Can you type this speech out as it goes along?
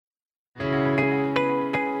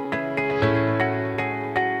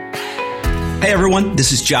Hey everyone,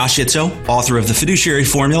 this is Josh Itzo, author of The Fiduciary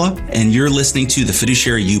Formula, and you're listening to the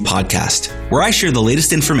Fiduciary You podcast, where I share the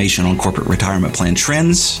latest information on corporate retirement plan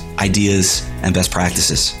trends, ideas, and best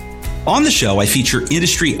practices. On the show, I feature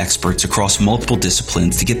industry experts across multiple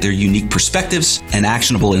disciplines to get their unique perspectives and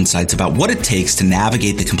actionable insights about what it takes to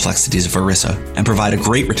navigate the complexities of ERISA and provide a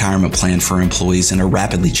great retirement plan for employees in a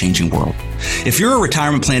rapidly changing world. If you're a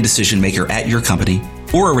retirement plan decision maker at your company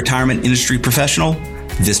or a retirement industry professional,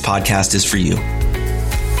 this podcast is for you.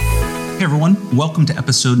 Hey everyone, welcome to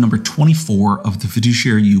episode number 24 of the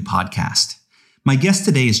Fiduciary You podcast. My guest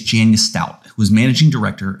today is Jania Stout, who is managing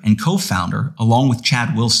director and co-founder, along with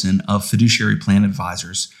Chad Wilson, of Fiduciary Plan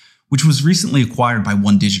Advisors, which was recently acquired by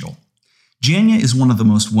One Digital. Jania is one of the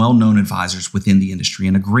most well-known advisors within the industry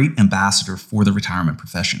and a great ambassador for the retirement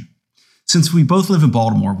profession. Since we both live in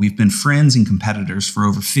Baltimore, we've been friends and competitors for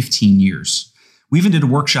over 15 years. We even did a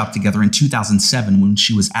workshop together in 2007 when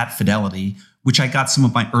she was at Fidelity, which I got some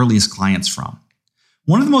of my earliest clients from.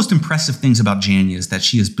 One of the most impressive things about Jania is that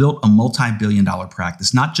she has built a multi-billion-dollar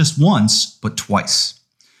practice, not just once, but twice.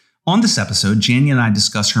 On this episode, Jania and I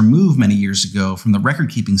discuss her move many years ago from the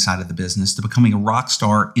record-keeping side of the business to becoming a rock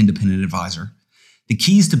star independent advisor, the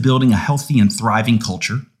keys to building a healthy and thriving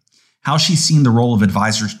culture, how she's seen the role of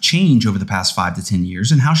advisors change over the past 5 to 10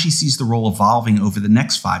 years, and how she sees the role evolving over the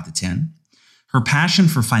next 5 to 10, her passion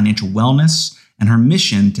for financial wellness, and her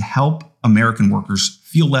mission to help American workers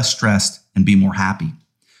feel less stressed and be more happy.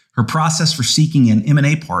 Her process for seeking an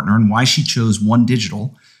M&A partner and why she chose One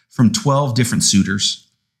Digital from 12 different suitors,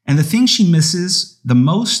 and the things she misses the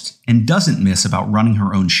most and doesn't miss about running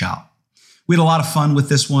her own shop. We had a lot of fun with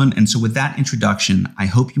this one, and so with that introduction, I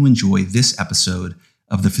hope you enjoy this episode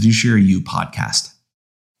of the Fiduciary You podcast.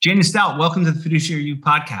 Jania Stout, welcome to the Fiduciary You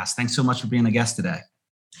podcast. Thanks so much for being a guest today.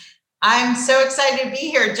 I'm so excited to be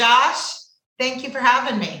here, Josh. Thank you for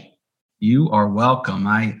having me. You are welcome.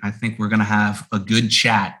 I think we're going to have a good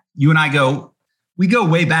chat. You and I go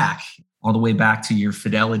way back, all the way back to your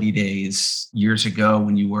Fidelity days years ago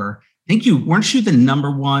when you weren't you the number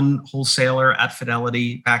one wholesaler at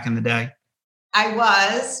Fidelity back in the day? I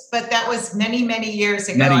was, but that was many, many years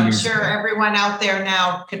ago. I'm sure everyone out there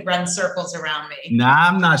now could run circles around me. Nah,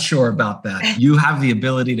 I'm not sure about that. You have the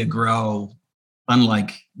ability to grow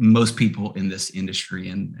unlike most people in this industry.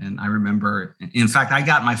 And I remember, in fact, I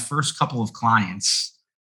got my first couple of clients.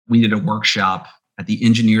 We did a workshop at the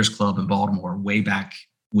Engineers Club in Baltimore way back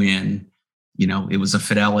when, it was a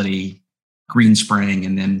Fidelity Green Spring.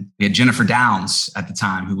 And then we had Jennifer Downs at the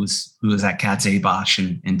time, who was at Katz Abosch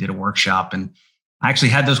and did a workshop. And I actually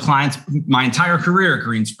had those clients my entire career at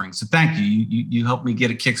Green Spring. So thank you. You helped me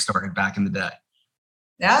get it kickstarted back in the day.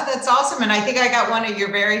 Yeah, that's awesome. And I think I got one of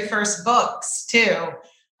your very first books too.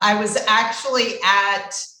 I was actually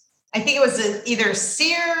I think it was either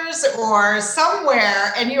Sears or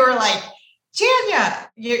somewhere. And you were like, Jania,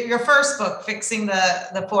 your first book, Fixing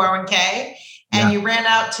the 401k. And You ran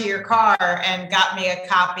out to your car and got me a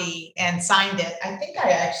copy and signed it. I think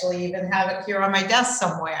I actually even have it here on my desk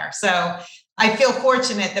somewhere. So I feel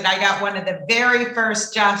fortunate that I got one of the very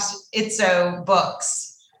first Josh Itzo books.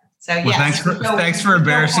 So thanks for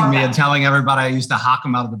embarrassing me and telling everybody I used to hawk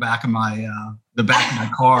them out of the back of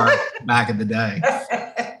my car back in the day.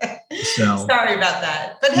 So sorry about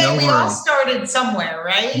that, but hey, we all started somewhere,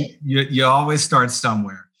 right? You always start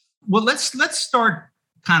somewhere. Well, let's start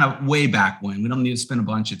kind of way back when. We don't need to spend a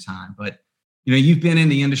bunch of time, but you've been in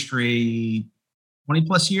the industry 20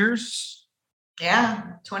 plus years.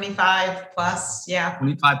 Yeah, 25 plus. Yeah.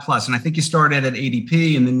 25 plus. And I think you started at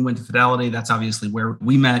ADP and then you went to Fidelity. That's obviously where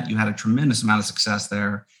we met. You had a tremendous amount of success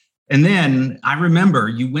there. And then I remember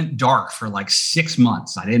you went dark for like 6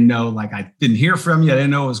 months. I didn't know, I didn't hear from you. I didn't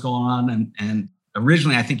know what was going on. And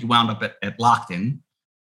originally, I think you wound up at Lockton.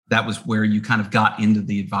 That was where you kind of got into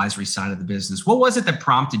the advisory side of the business. What was it that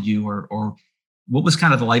prompted you or what was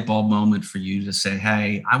kind of the light bulb moment for you to say,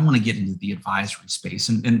 hey, I want to get into the advisory space?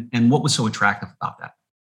 And what was so attractive about that?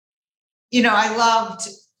 I loved,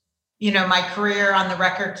 my career on the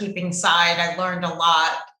record keeping side. I learned a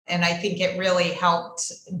lot. And I think it really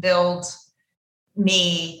helped build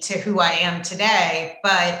me to who I am today.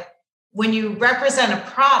 But when you represent a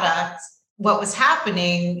product, what was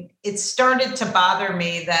happening, it started to bother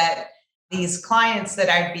me that these clients that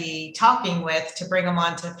I'd be talking with to bring them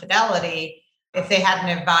on to Fidelity, if they had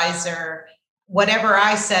an advisor, whatever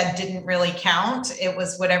I said didn't really count. It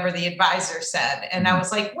was whatever the advisor said. And I was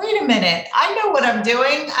like, wait a minute, I know what I'm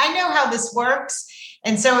doing. I know how this works.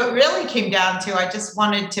 And so it really came down to, I just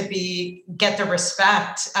wanted to get the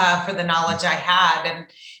respect for the knowledge I had.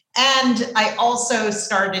 And I also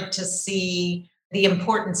started to see the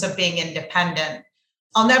importance of being independent.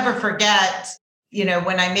 I'll never forget,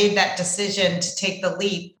 when I made that decision to take the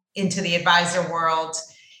leap into the advisor world,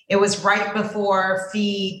 it was right before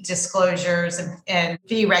fee disclosures and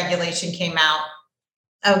fee regulation came out.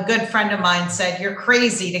 A good friend of mine said, "You're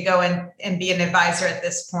crazy to go and be an advisor at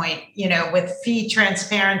this point, with fee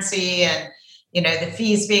transparency and, the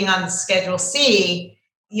fees being on the Schedule C,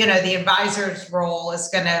 the advisor's role is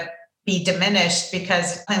going to be diminished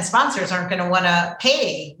because plan sponsors aren't going to want to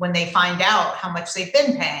pay when they find out how much they've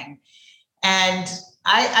been paying." And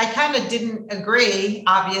I kind of didn't agree,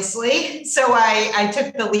 obviously. So I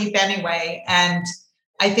took the leap anyway. And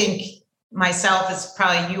I think myself, as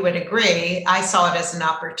probably you would agree, I saw it as an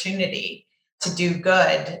opportunity to do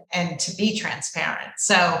good and to be transparent.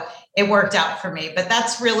 So it worked out for me. But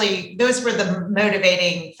those were the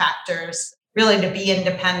motivating factors, really, to be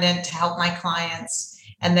independent, to help my clients.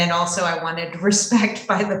 And then also I wanted respect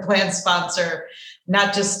by the plan sponsor,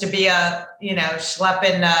 not just to be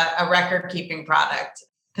schlepping a record keeping product.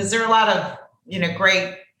 Because there are a lot of,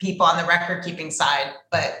 great people on the record keeping side,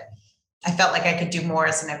 but I felt like I could do more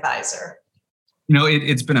as an advisor.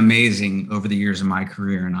 It's been amazing over the years of my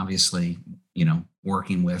career, and obviously,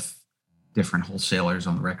 working with different wholesalers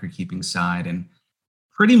on the record keeping side, and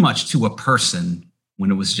pretty much to a person,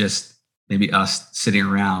 when it was just maybe us sitting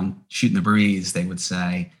around shooting the breeze, they would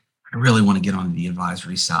say, "I really want to get on the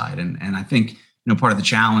advisory side." And I think, part of the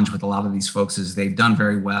challenge with a lot of these folks is they've done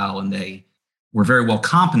very well and they were very well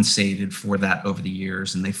compensated for that over the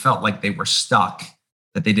years. And they felt like they were stuck,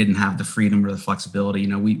 that they didn't have the freedom or the flexibility.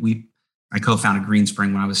 I co-founded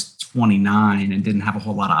Greenspring when I was 29 and didn't have a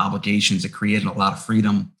whole lot of obligations. It created a lot of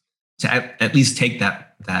freedom to at least take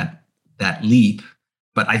that leap.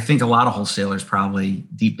 But I think a lot of wholesalers probably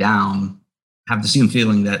deep down have the same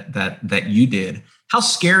feeling that you did. How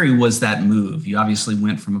scary was that move? You obviously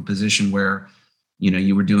went from a position where,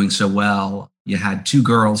 you were doing so well. You had two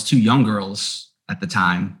young girls at the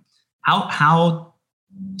time. How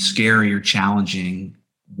scary or challenging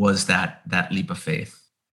was that leap of faith?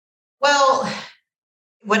 Well,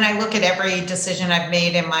 when I look at every decision I've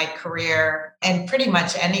made in my career and pretty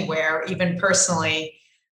much anywhere, even personally,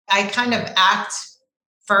 I kind of act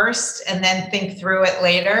first and then think through it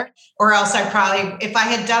later. Or else if I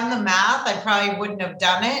had done the math, I probably wouldn't have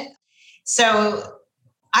done it. So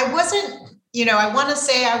I wasn't, I want to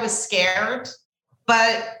say I was scared,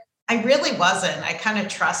 but I really wasn't. I kind of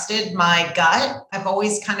trusted my gut. I've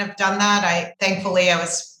always kind of done that. Thankfully, I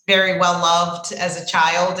was very well loved as a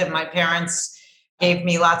child, and my parents gave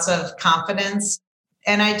me lots of confidence.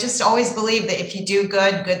 And I just always believe that if you do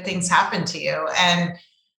good things happen to you. And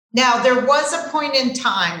now there was a point in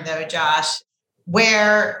time, though, Josh,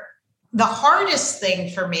 where the hardest thing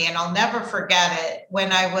for me, and I'll never forget it,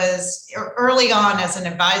 when I was early on as an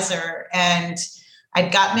advisor and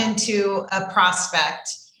I'd gotten into a prospect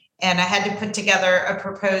and I had to put together a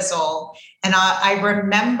proposal. And I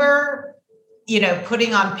remember,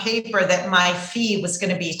 putting on paper that my fee was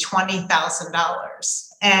going to be $20,000.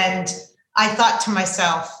 And I thought to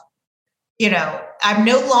myself, I'm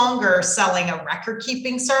no longer selling a record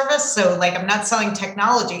keeping service. So I'm not selling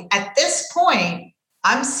technology. At this point,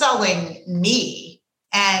 I'm selling me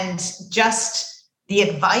and just the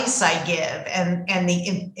advice I give and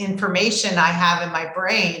the information I have in my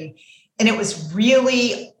brain. And it was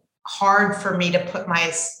really hard for me to put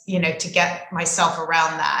to get myself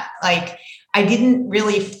around that. I didn't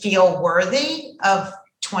really feel worthy of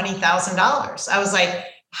 $20,000. I was like,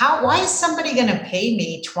 why is somebody going to pay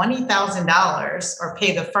me $20,000 or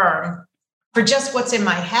pay the firm for just what's in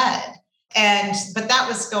my head? But that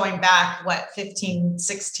was going back, 15,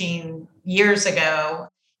 16 years ago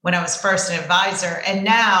when I was first an advisor. And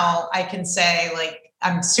now I can say,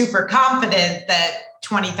 I'm super confident that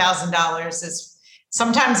 $20,000 is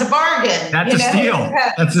sometimes a bargain. That's a steal.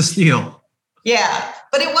 That's a steal. Yeah.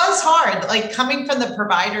 But it was hard, coming from the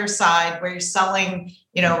provider side where you're selling,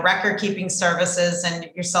 record keeping services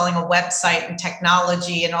and you're selling a website and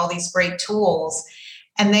technology and all these great tools.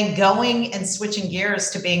 And then going and switching gears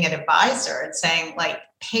to being an advisor and saying,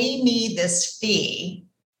 pay me this fee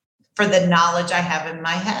for the knowledge I have in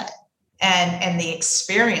my head and the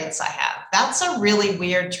experience I have. That's a really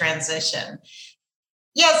weird transition.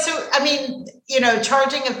 Yeah. So,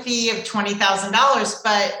 charging a fee of $20,000,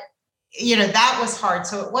 but, that was hard.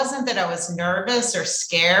 So it wasn't that I was nervous or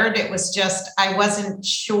scared. It was just, I wasn't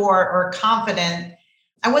sure or confident.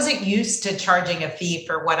 I wasn't used to charging a fee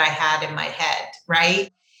for what I had in my head,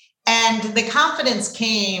 right? And the confidence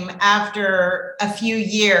came after a few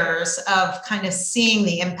years of kind of seeing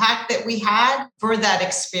the impact that we had for that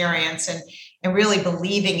experience and really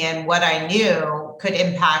believing in what I knew could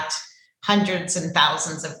impact hundreds and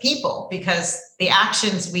thousands of people because the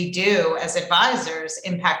actions we do as advisors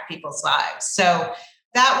impact people's lives. So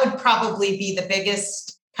that would probably be the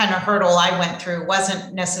biggest kind of hurdle I went through.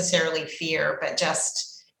 Wasn't necessarily fear, but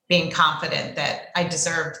just being confident that I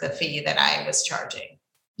deserved the fee that I was charging.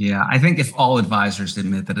 Yeah, I think if all advisors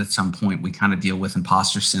admit that at some point we kind of deal with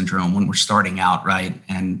imposter syndrome when we're starting out, right?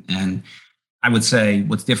 And I would say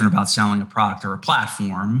what's different about selling a product or a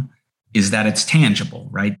platform is that it's tangible,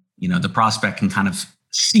 right? The prospect can kind of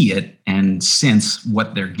see it and sense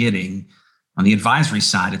what they're getting. On the advisory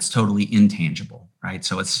side, it's totally intangible, right?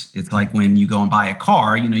 So it's like when you go and buy a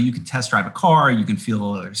car, you can test drive a car, you can feel the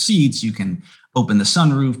leather seats, you can open the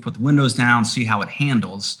sunroof, put the windows down, see how it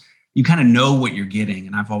handles. You kind of know what you're getting.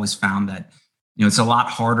 And I've always found that, it's a lot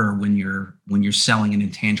harder when you're selling an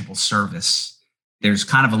intangible service. There's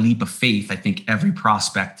kind of a leap of faith. I think every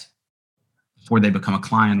prospect, before they become a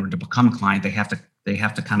client or to become a client, they have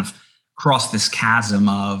to kind of cross this chasm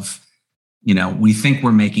of, we think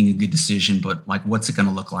we're making a good decision, but like, what's it going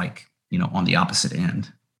to look like, on the opposite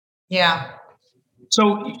end? Yeah.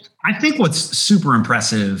 So I think what's super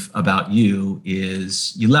impressive about you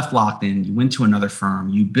is you left Lockton, you went to another firm,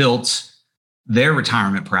 you built their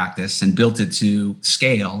retirement practice and built it to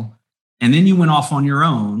scale. And then you went off on your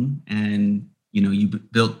own and, you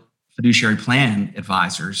built Fiduciary Plan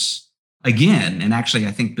Advisors again. And actually,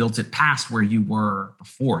 I think built it past where you were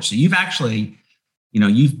before. So you've actually,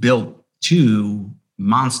 you've built two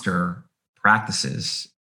monster practices,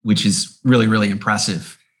 which is really, really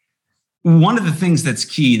impressive. One of the things that's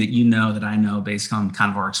key that I know based on kind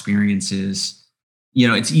of our experiences,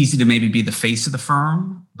 it's easy to maybe be the face of the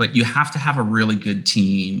firm, but you have to have a really good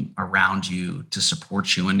team around you to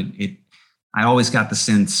support you. And I always got the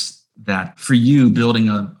sense that for you, building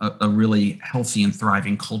a really healthy and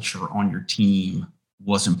thriving culture on your team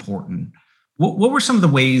was important. What were some of the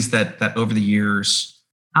ways that over the years,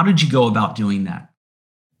 how did you go about doing that?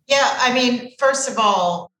 Yeah, I mean, first of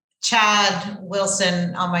all, Chad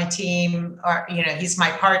Wilson on my team, he's my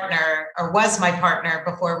partner or was my partner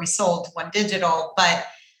before we sold to One Digital. But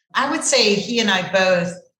I would say he and I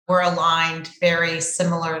both were aligned very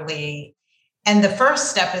similarly. And the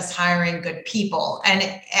first step is hiring good people.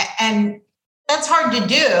 And that's hard to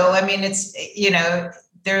do. I mean, it's,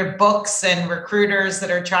 there are books and recruiters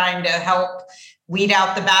that are trying to help weed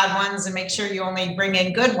out the bad ones and make sure you only bring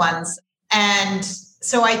in good ones. And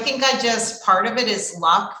so I think part of it is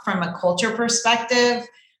luck from a culture perspective.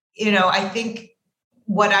 I think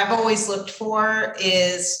what I've always looked for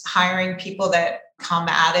is hiring people that come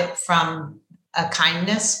at it from a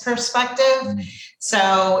kindness perspective. Mm-hmm.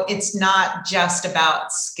 So it's not just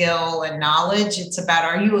about skill and knowledge. It's about,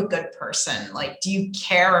 are you a good person? Like, do you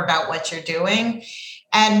care about what you're doing?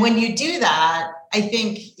 And when you do that, I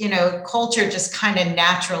think, culture just kind of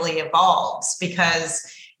naturally evolves because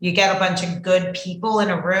you get a bunch of good people in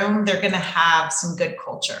a room, they're going to have some good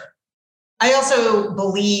culture. I also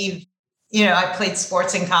believe, I played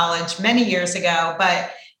sports in college many years ago,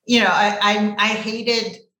 but,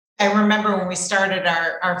 I remember when we started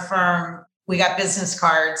our firm, we got business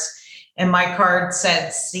cards and my card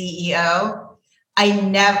said CEO.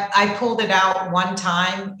 I pulled it out one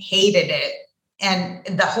time, hated it. And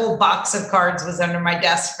the whole box of cards was under my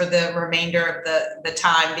desk for the remainder of the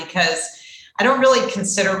time because I don't really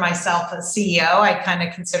consider myself a CEO. I kind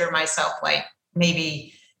of consider myself like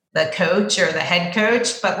maybe the coach or the head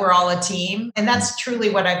coach, but we're all a team. And that's truly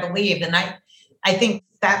what I believe. And I think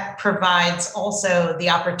that provides also the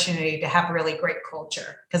opportunity to have really great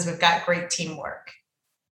culture because we've got great teamwork.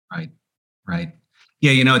 Right.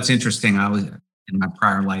 Yeah, it's interesting. I was in my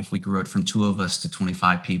prior life, we grew it from 2 of us to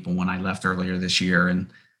 25 people when I left earlier this year.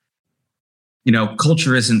 And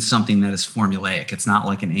culture isn't something that is formulaic. It's not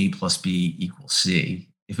like an A plus B equals C.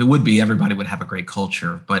 If it would be, everybody would have a great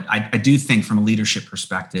culture. But I do think from a leadership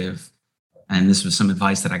perspective, and this was some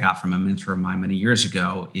advice that I got from a mentor of mine many years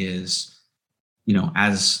ago, is,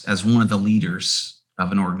 as one of the leaders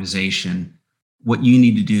of an organization, what you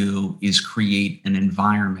need to do is create an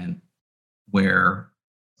environment where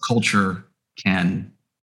culture can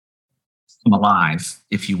come alive,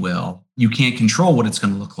 if you will. You can't control what it's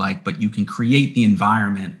going to look like, but you can create the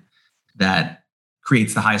environment that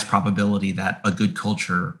creates the highest probability that a good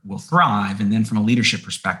culture will thrive. And then from a leadership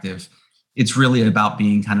perspective, it's really about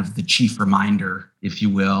being kind of the chief reminder, if you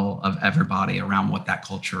will, of everybody around what that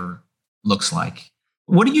culture looks like.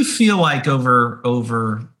 What do you feel like over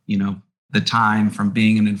the time from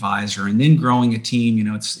being an advisor and then growing a team?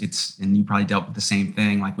 It's and you probably dealt with the same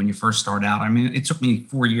thing. Like when you first start out, I mean, it took me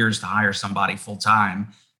 4 years to hire somebody full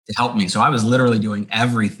time to help me. So I was literally doing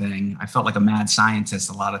everything. I felt like a mad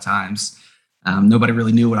scientist a lot of times. Nobody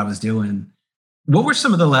really knew what I was doing. What were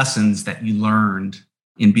some of the lessons that you learned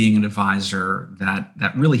in being an advisor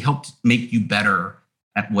that really helped make you better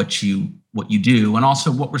at what you do? And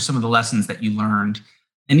also, what were some of the lessons that you learned,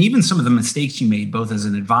 and even some of the mistakes you made, both as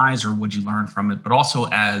an advisor, what you learned from it, but also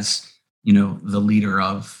as the leader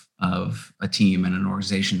of a team and an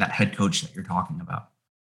organization, that head coach that you're talking about?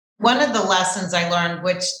 One of the lessons I learned,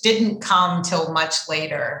 which didn't come till much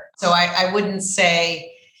later, so I wouldn't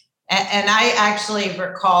say, and I actually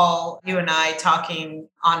recall you and I talking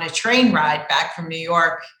on a train ride back from New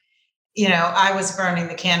York. I was burning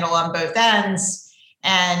the candle on both ends,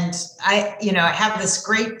 and I have this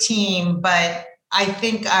great team, but I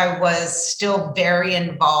think I was still very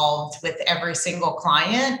involved with every single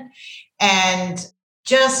client. And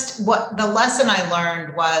just what the lesson I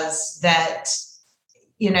learned was that,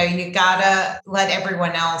 you gotta let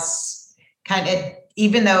everyone else kind of,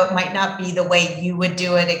 even though it might not be the way you would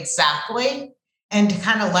do it exactly, and to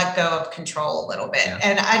kind of let go of control a little bit. Yeah.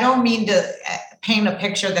 And I don't mean to paint a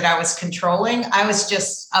picture that I was controlling. I was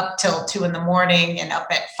just up till 2 a.m. and up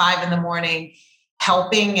at 5 a.m,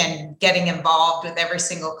 helping and getting involved with every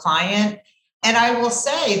single client. And I will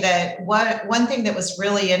say that one thing that was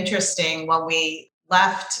really interesting when we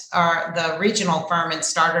left the regional firm and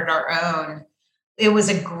started our own, it was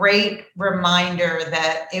a great reminder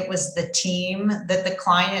that it was the team that the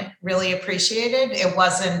client really appreciated. It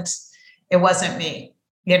wasn't me,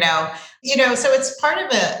 so it's part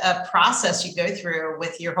of a process you go through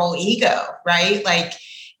with your whole ego, right? Like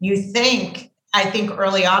I think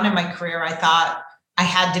early on in my career, I thought I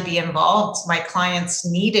had to be involved. My clients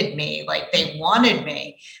needed me, like they wanted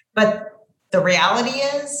me. But the reality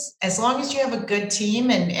is, as long as you have a good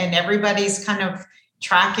team and everybody's kind of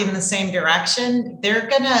tracking the same direction, they're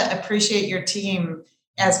going to appreciate your team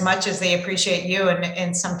as much as they appreciate you,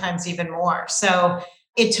 and sometimes even more. So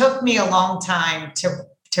it took me a long time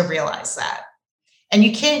to realize that. And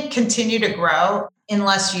you can't continue to grow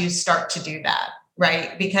unless you start to do that,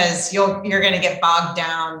 right? Because you're going to get bogged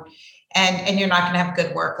down, and you're not going to have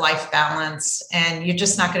good work-life balance, and you're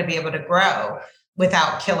just not going to be able to grow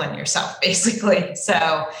without killing yourself, basically. So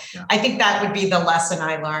yeah. I think that would be the lesson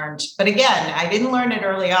I learned. But again, I didn't learn it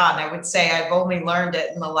early on. I would say I've only learned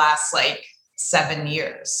it in the last 7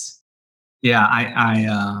 years. Yeah,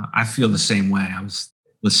 I feel the same way. I was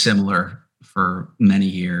similar for many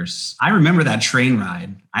years. I remember that train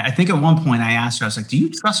ride. I think at one point I asked you, I was like, "Do you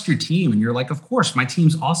trust your team?" And you're like, "Of course, my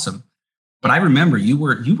team's awesome." But I remember you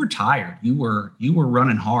were tired. You were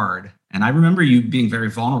running hard. And I remember you being very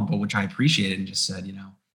vulnerable, which I appreciated, and just said,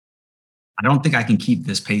 I don't think I can keep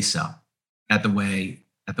this pace up at the way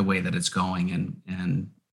that it's going. And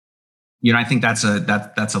I think that's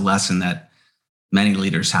a lesson that many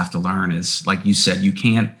leaders have to learn, is, like you said, you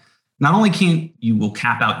will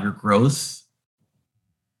cap out your growth.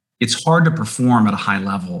 It's hard to perform at a high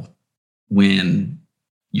level when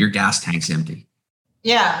your gas tank's empty.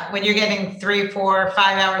 Yeah, when you're getting 3, 4,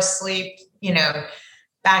 5 hours sleep,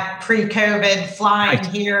 back pre-COVID, flying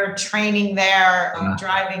here, training there,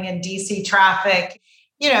 driving in DC traffic,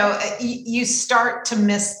 you start to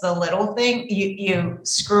miss the little thing. You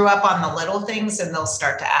screw up on the little things, and they'll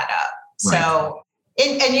start to add up. Right. So,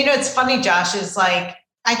 and it's funny, Josh, is like,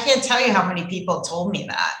 I can't tell you how many people told me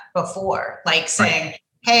that before, like saying, right,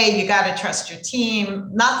 "Hey, you got to trust your team."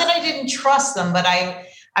 Not that I didn't trust them, but I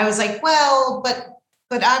was like, well, but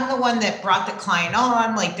I'm the one that brought the client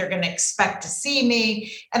on, like they're going to expect to see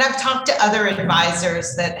me. And I've talked to other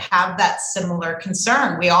advisors that have that similar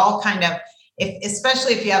concern. We all kind of,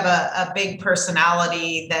 especially if you have a big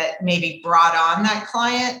personality that maybe brought on that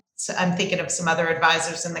client. So I'm thinking of some other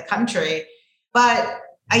advisors in the country. But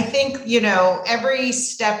I think, every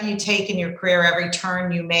step you take in your career, every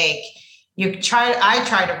turn you make, I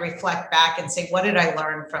try to reflect back and say, what did I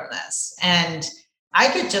learn from this? And I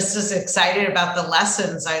get just as excited about the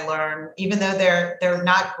lessons I learn, even though they're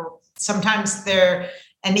not, sometimes they're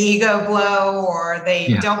an ego blow or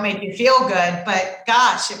they don't make you feel good, but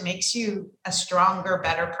gosh, it makes you a stronger,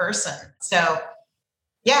 better person. So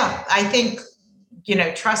yeah, I think,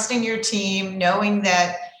 trusting your team, knowing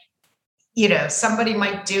that, somebody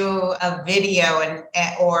might do a video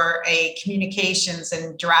or a communications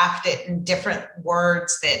and draft it in different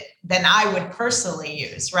words than I would personally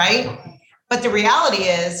use, right? But the reality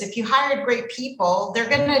is, if you hired great people,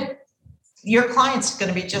 your client's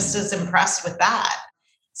going to be just as impressed with that.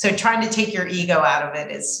 So trying to take your ego out of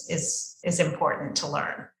it is important to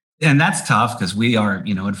learn. And that's tough, because we are,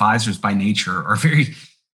 advisors by nature are very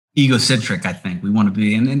egocentric, I think. We want to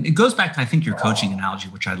be, and it goes back to, I think, your coaching analogy,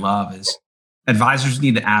 which I love, is advisors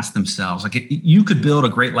need to ask themselves, like, you could build a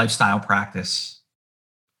great lifestyle practice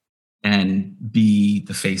and be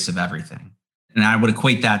the face of everything. And I would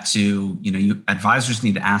equate that to, advisors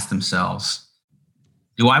need to ask themselves,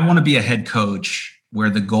 do I want to be a head coach where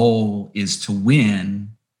the goal is to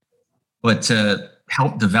win, but to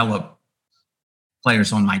help develop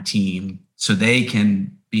players on my team so they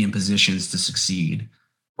can be in positions to succeed?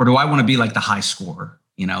 Or do I want to be like the high scorer?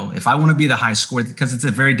 If I want to be the high scorer, because it's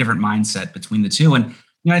a very different mindset between the two. And,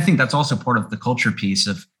 I think that's also part of the culture piece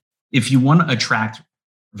of, if you want to attract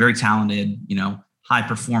very talented, high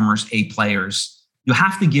performers, A players, you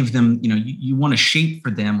have to give them, you want to shape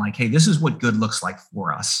for them like, hey, this is what good looks like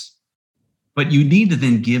for us. But you need to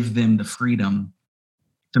then give them the freedom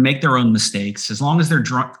to make their own mistakes, as long as they're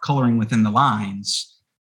coloring within the lines.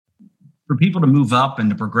 For people to move up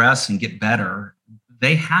and to progress and get better,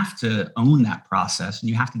 they have to own that process, and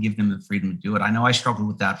you have to give them the freedom to do it. I know I struggled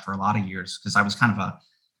with that for a lot of years because I was kind of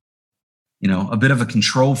a bit of a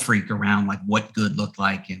control freak around like what good looked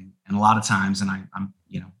like. And a lot of times, and I'm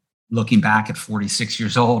looking back at 46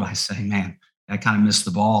 years old, I say, man, I kind of missed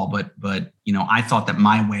the ball. But I thought that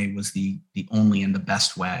my way was the only and the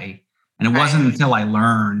best way. And it wasn't until I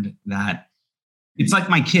learned that it's like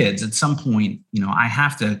my kids. At some point, I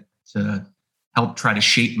have to help try to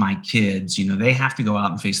shape my kids. They have to go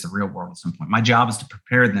out and face the real world at some point. My job is to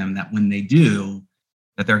prepare them that when they do,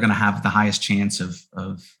 that they're going to have the highest chance of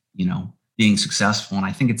being successful. And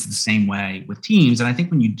I think it's the same way with teams. And I think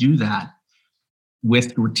when you do that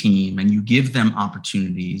with your team and you give them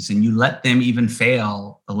opportunities and you let them even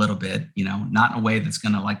fail a little bit, not in a way that's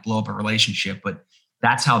going to like blow up a relationship, but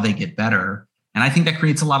that's how they get better. And I think that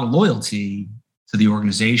creates a lot of loyalty to the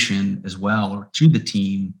organization as well, or to the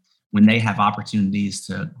team, when they have opportunities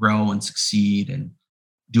to grow and succeed and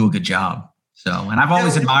do a good job. So, and I've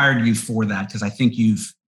always admired you for that, because I think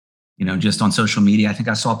you've, just on social media, I think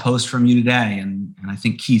I saw a post from you today, and I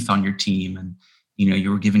think Keith on your team, and,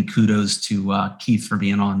 you were giving kudos to Keith for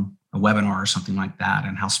being on a webinar or something like that,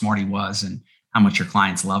 and how smart he was and how much your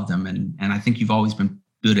clients loved him. And I think you've always been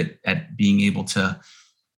good at being able to,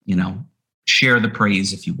 share the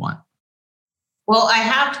praise if you want. Well, I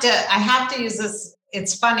have to use this.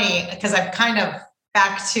 It's funny because I'm kind of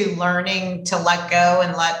back to learning to let go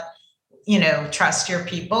and trust your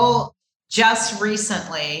people. Just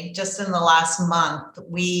recently, just in the last month,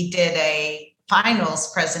 we did a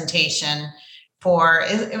finals presentation for,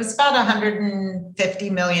 it was about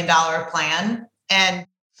 $150 million plan. And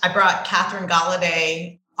I brought Catherine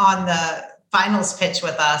Galladay on the finals pitch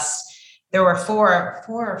with us. There were four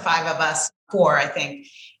or five of us, I think.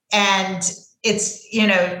 And it's,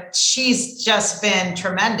 she's just been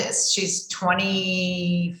tremendous. She's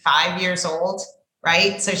 25 years old,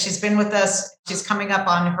 right? So she's been with us. She's coming up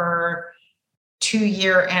on her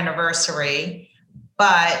 2-year anniversary.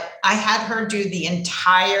 But I had her do the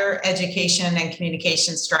entire education and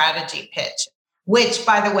communication strategy pitch, which,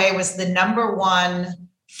 by the way, was the number one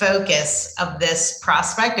focus of this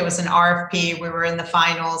prospect. It was an RFP. We were in the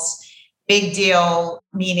finals. Big deal,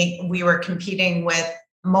 meaning we were competing with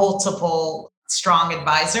multiple strong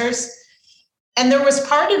advisors. And there was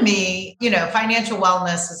part of me, financial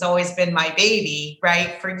wellness has always been my baby,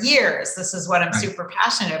 right? For years, this is what I'm super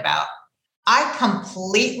passionate about. I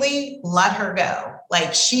completely let her go.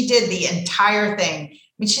 Like, she did the entire thing. I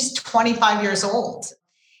mean, she's 25 years old,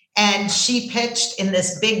 and she pitched in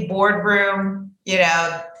this big boardroom,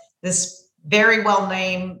 this very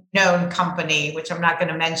known company, which I'm not going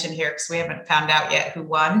to mention here because we haven't found out yet who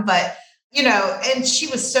won, but and she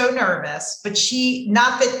was so nervous, but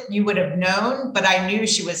not that you would have known, but I knew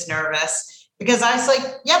she was nervous because I was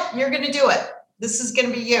like, yep, you're going to do it. This is going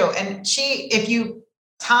to be you. And if you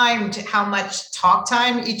timed how much talk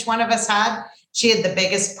time each one of us had, she had the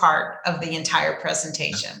biggest part of the entire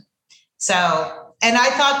presentation. So, and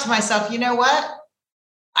I thought to myself, you know what?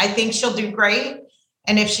 I think she'll do great.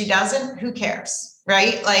 And if she doesn't, who cares?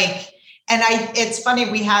 Right? It's funny,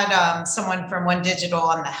 we had someone from One Digital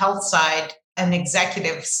on the health side, an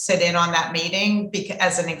executive, sit in on that meeting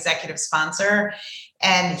as an executive sponsor.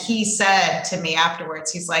 And he said to me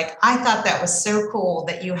afterwards, he's like, I thought that was so cool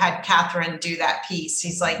that you had Catherine do that piece.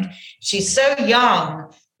 He's like, she's so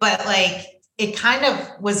young, but it kind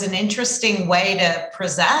of was an interesting way to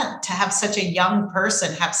present, to have such a young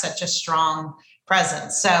person have such a strong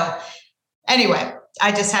presence. So anyway,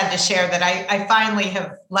 I just had to share that I finally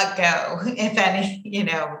have let go, if any,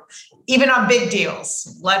 even on big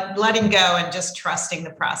deals, letting go and just trusting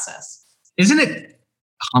the process. Isn't it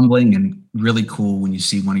humbling and really cool when you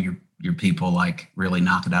see one of your people really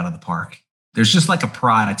knock it out of the park? There's just a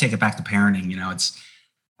pride. I take it back to parenting.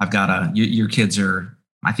 I've got your kids are,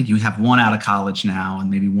 I think you have one out of college now and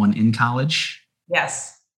maybe one in college.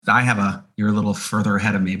 Yes. you're a little further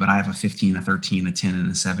ahead of me, but I have a 15, a 13, a 10, and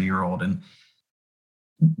a 7-year-old. And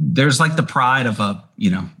there's like the pride of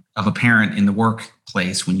of a parent in the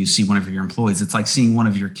workplace when you see one of your employees. It's like seeing one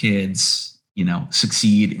of your kids,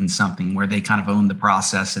 succeed in something where they kind of owned the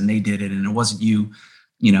process and they did it. And it wasn't you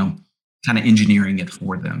know, kind of engineering it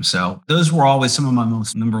for them. So those were always some of my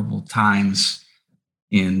most memorable times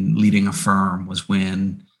in leading a firm, was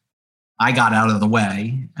when I got out of the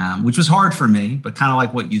way, which was hard for me, but kind of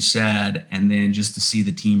like what you said. And then just to see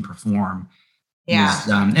the team perform. Yeah.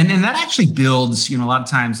 And that actually builds, a lot of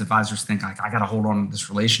times advisors think like, I got to hold on to this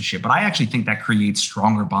relationship, but I actually think that creates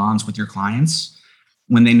stronger bonds with your clients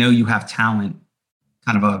when they know you have talent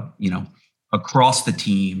kind of across the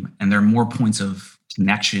team, and there are more points of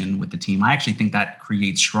connection with the team. I actually think that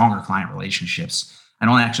creates stronger client relationships. I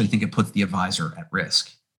don't actually think it puts the advisor at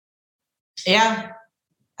risk. Yeah,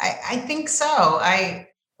 I think so.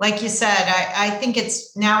 Like you said, I think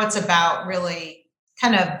it's about really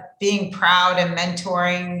kind of being proud and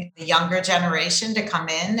mentoring the younger generation to come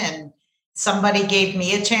in. And somebody gave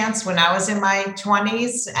me a chance when I was in my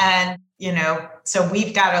 20s. And, so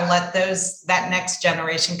we've got to let that next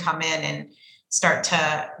generation come in and start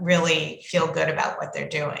to really feel good about what they're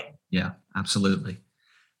doing. Yeah, absolutely.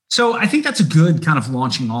 So I think that's a good kind of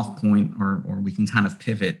launching off point, or we can kind of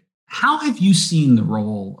pivot. How have you seen the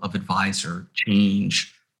role of advisor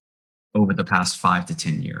change over the past 5 to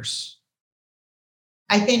 10 years?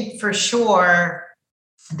 I think for sure,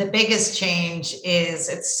 the biggest change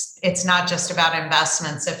is it's not just about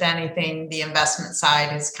investments. If anything, the investment side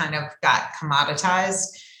has kind of got commoditized.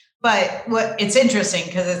 But it's interesting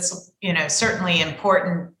because it's, certainly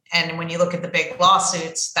important. And when you look at the big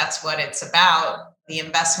lawsuits, that's what it's about. The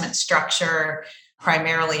investment structure,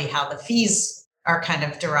 primarily how the fees are kind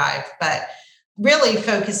of derived, but really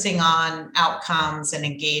focusing on outcomes and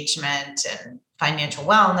engagement and financial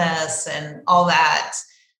wellness and all that.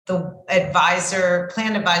 The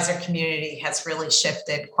plan advisor community has really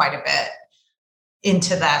shifted quite a bit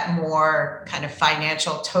into that more kind of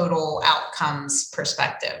financial total outcomes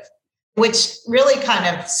perspective, which really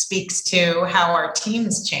kind of speaks to how our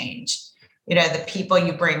teams change. The people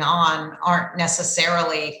you bring on aren't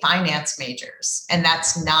necessarily finance majors, and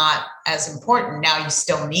that's not as important. Now you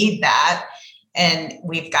still need that, and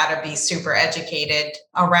we've got to be super educated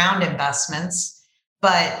around investments.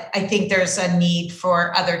 But I think there's a need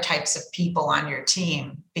for other types of people on your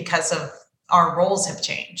team because of our roles have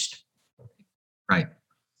changed. Right.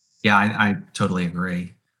 Yeah, I totally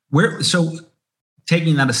agree. So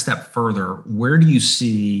taking that a step further, where do you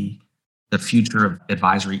see the future of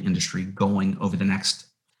advisory industry going over the next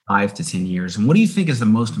 5 to 10 years? And what do you think is the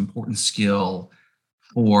most important skill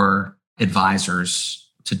for advisors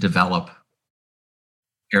to develop,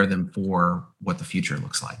 prepare them for what the future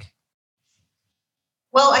looks like?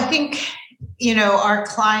 Well, I think, our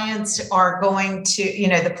clients are going to,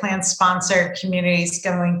 the plan sponsor community is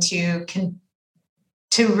going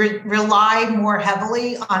to rely more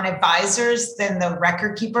heavily on advisors than the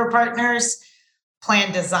record keeper partners,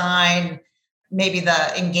 plan design, maybe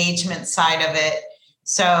the engagement side of it.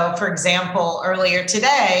 So, for example, earlier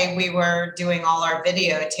today, we were doing all our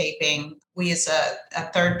videotaping. We use a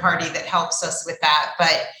third party that helps us with that,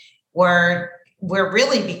 but we're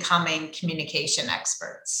really becoming communication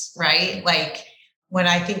experts, right? Like when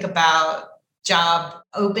I think about job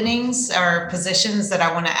openings or positions that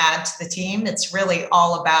I want to add to the team, it's really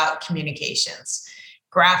all about communications.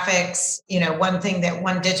 Graphics, one thing that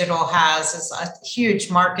One Digital has is a huge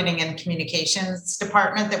marketing and communications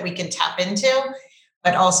department that we can tap into,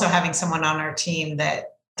 but also having someone on our team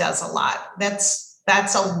that does a lot. That's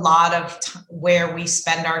a lot of where we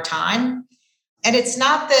spend our time. And it's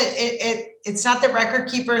not that it's not that record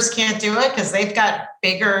keepers can't do it, because they've got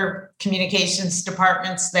bigger communications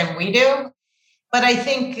departments than we do. But I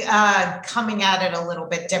think coming at it a little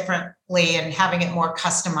bit differently and having it more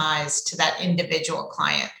customized to that individual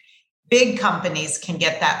client. Big companies can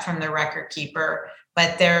get that from the record keeper,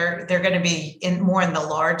 but they're going to be more in the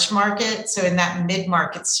large market. So in that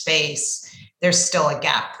mid-market space, there's still a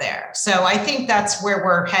gap there. So I think that's where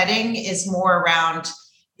we're heading, is more around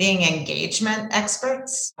being engagement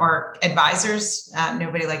experts or advisors.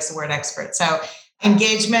 Nobody likes the word expert. So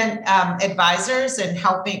engagement advisors, and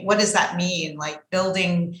helping, what does that mean? Like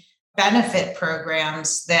building benefit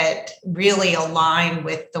programs that really align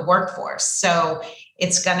with the workforce. So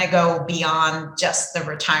it's going to go beyond just the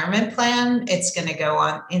retirement plan. It's going to go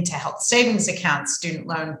on into health savings accounts, student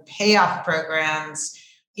loan payoff programs,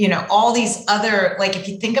 all these other, like if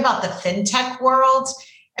you think about the fintech world,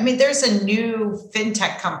 there's a new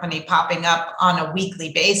fintech company popping up on a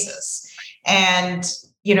weekly basis. And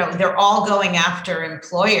they're all going after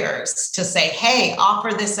employers to say, hey,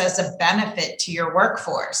 offer this as a benefit to your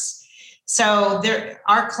workforce. So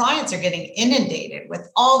our clients are getting inundated with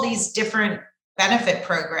all these different benefit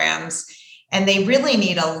programs, and they really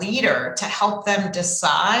need a leader to help them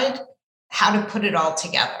decide how to put it all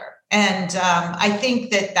together. And I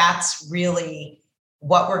think that that's really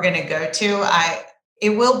what we're going to go to.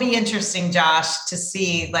 It will be interesting, Josh, to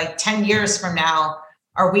see like 10 years from now,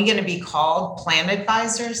 are we going to be called plan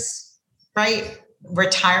advisors, right?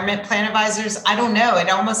 Retirement plan advisors? I don't know.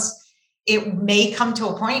 It may come to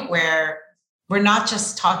a point where we're not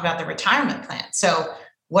just talking about the retirement plan. So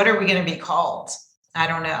what are we going to be called? I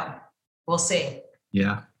don't know. We'll see.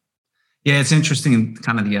 Yeah. Yeah, it's interesting,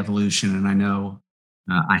 kind of the evolution. And I know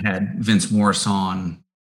I had Vince Morris on,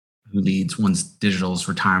 who leads One's Digital's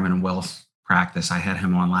retirement and wealth practice. I had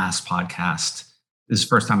him on last podcast. This is the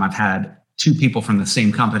first time I've had two people from the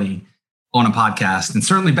same company on a podcast, and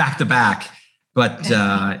certainly back to back. But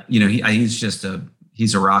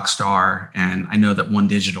he's a rock star, and I know that One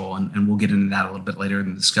Digital, and we'll get into that a little bit later in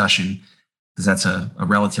the discussion, because that's a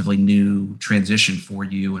relatively new transition for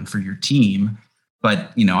you and for your team.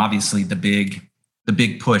 But obviously the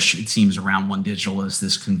big push, it seems, around One Digital is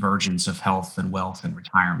this convergence of health and wealth and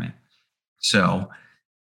retirement. So,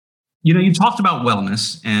 you talked about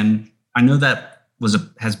wellness, and I know that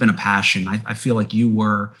has been a passion. I feel like you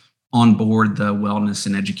were on board the wellness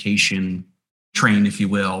and education train, if you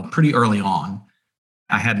will, pretty early on.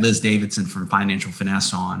 I had Liz Davidson from Financial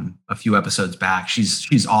Finesse on a few episodes back.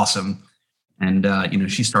 She's awesome. And,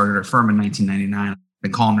 she started her firm in 1999. I've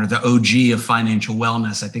been calling her the OG of financial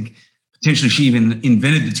wellness. I think potentially she even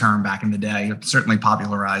invented the term back in the day, certainly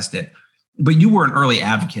popularized it. But you were an early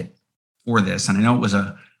advocate for this. And I know it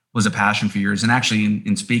was a passion for yours. And actually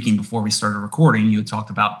in speaking before we started recording, you had talked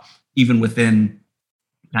about even within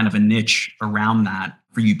kind of a niche around that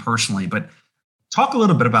for you personally. But talk a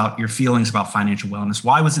little bit about your feelings about financial wellness.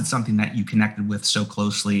 Why was it something that you connected with so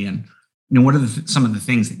closely? And what are some of the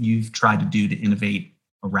things that you've tried to do to innovate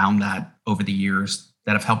around that over the years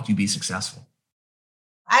that have helped you be successful?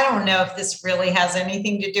 I don't know if this really has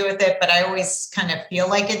anything to do with it, but I always kind of feel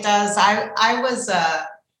like it does. I was a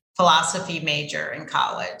philosophy major in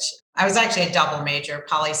college. I was actually a double major,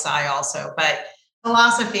 poli-sci also, but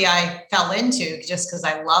philosophy I fell into just because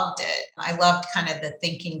I loved it. I loved kind of the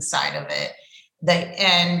thinking side of it.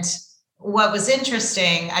 And what was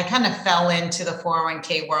interesting, I kind of fell into the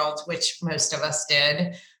 401k world, which most of us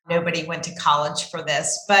did. Nobody went to college for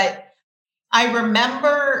this, but I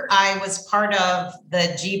remember I was part of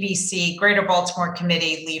the GBC, Greater Baltimore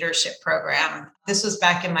Committee Leadership Program. This was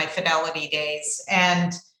back in my Fidelity days.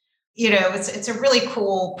 And, it's a really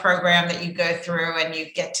cool program that you go through and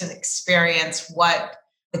you get to experience what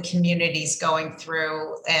the community's going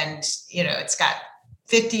through. And, it's got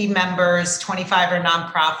 50 members, 25 are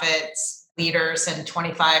nonprofits leaders and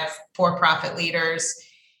 25 for-profit leaders,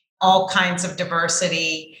 all kinds of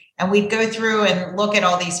diversity. And we'd go through and look at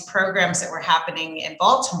all these programs that were happening in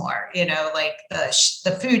Baltimore, like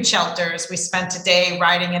the food shelters. We spent a day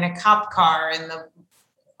riding in a cop car in the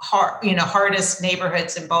hardest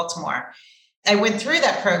neighborhoods in Baltimore. I went through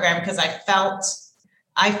that program because I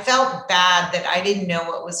felt bad that I didn't know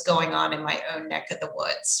what was going on in my own neck of the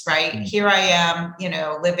woods, right? Mm-hmm. Here I am,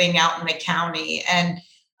 living out in the county, and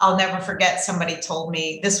I'll never forget, somebody told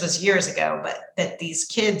me, this was years ago, but that these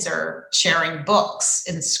kids are sharing books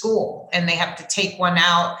in school and they have to take one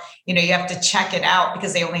out. You have to check it out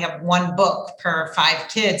because they only have one book per 5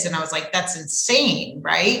 kids. And I was like, that's insane,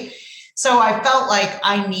 right? So I felt like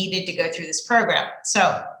I needed to go through this program.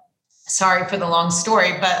 So sorry for the long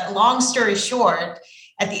story, but long story short,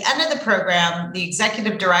 at the end of the program, the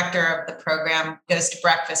executive director of the program goes to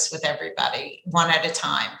breakfast with everybody one at a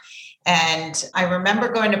time. And I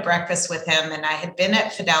remember going to breakfast with him, and I had been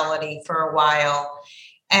at Fidelity for a while,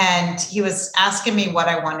 and he was asking me what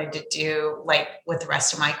I wanted to do, like with the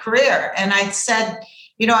rest of my career. And I said,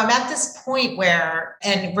 I'm at this point where,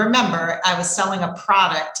 and remember, I was selling a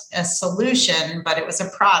product, a solution, but it was a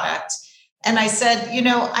product. And I said,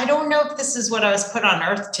 I don't know if this is what I was put on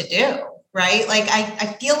earth to do, right? Like,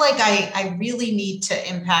 I feel like I really need to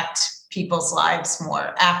impact people's lives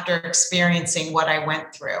more after experiencing what I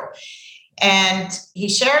went through. And he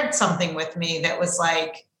shared something with me that was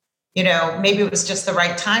like, maybe it was just the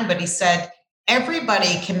right time, but he said,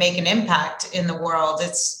 everybody can make an impact in the world.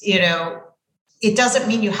 It's, it doesn't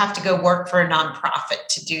mean you have to go work for a nonprofit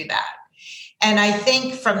to do that. And I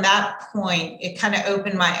think from that point, it kind of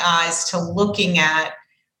opened my eyes to looking at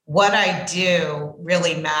what I do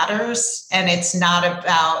really matters. And it's not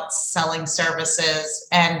about selling services.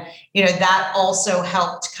 And, that also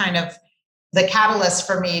helped kind of the catalyst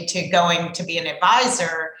for me to going to be an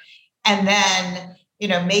advisor. And then,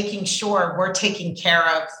 making sure we're taking care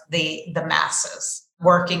of the masses,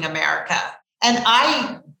 working America. And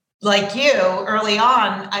I, like you, early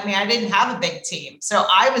on, I didn't have a big team. So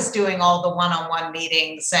I was doing all the one-on-one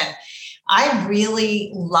meetings, and I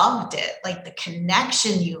really loved it. Like, the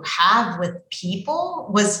connection you have with people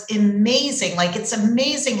was amazing. Like, it's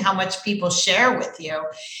amazing how much people share with you.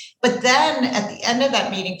 But then at the end of that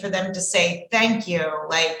meeting, for them to say, thank you,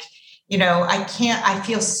 like, I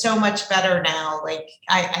feel so much better now. Like,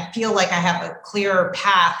 I feel like I have a clearer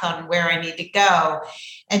path on where I need to go.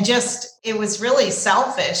 And it was really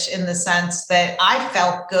selfish in the sense that I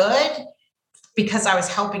felt good because I was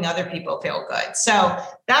helping other people feel good. So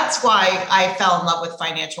that's why I fell in love with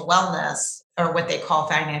financial wellness, or what they call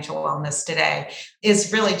financial wellness today,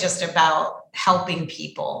 is really just about helping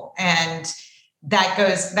people. And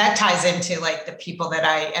that ties into like the people that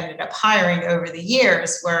I ended up hiring over the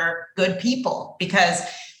years were good people, because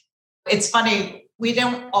it's funny, we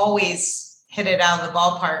don't always hit it out of the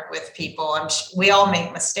ballpark with people. We all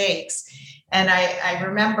make mistakes. And I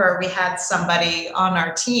remember we had somebody on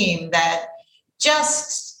our team that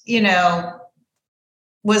just,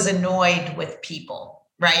 was annoyed with people.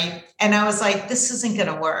 Right. And I was like, this isn't going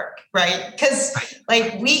to work. Right. Because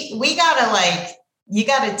like, we gotta you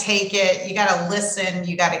got to take it, you got to listen,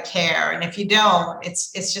 you got to care. And if you don't,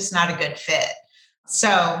 it's just not a good fit.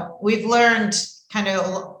 So I've learned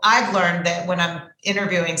that when I'm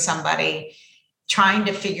interviewing somebody, trying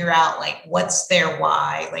to figure out like, what's their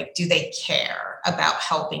why? Like, do they care about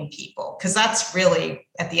helping people? Because that's really,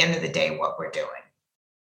 at the end of the day, what we're doing.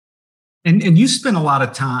 And you spend a lot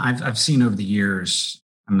of time, I've seen over the years,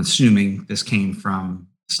 I'm assuming this came from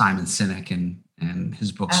Simon Sinek and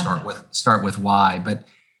his book Start with Why, but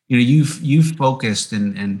you've focused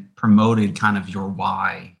and promoted kind of your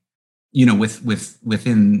why,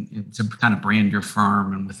 within to kind of brand your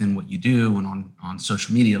firm and within what you do, and on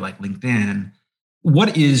social media like LinkedIn.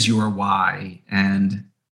 What is your why, and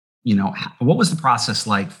what was the process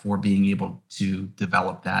like for being able to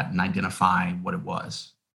develop that and identify what it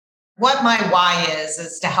was? What my why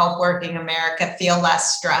is to help working America feel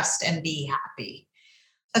less stressed and be happy.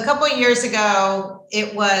 A couple of years ago,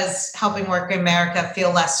 it was helping working America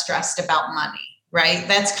feel less stressed about money, right?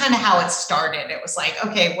 That's kind of how it started. It was like,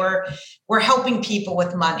 okay, we're helping people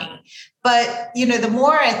with money. But, the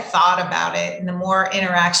more I thought about it and the more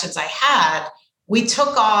interactions I had, we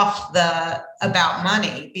took off the about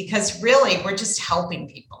money, because really we're just helping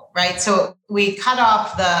people, right? So we cut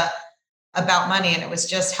off the about money, and it was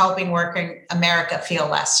just helping working America feel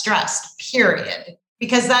less stressed, period.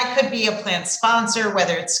 Because that could be a plan sponsor,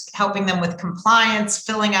 whether it's helping them with compliance,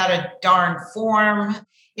 filling out a darn form.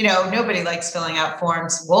 Nobody likes filling out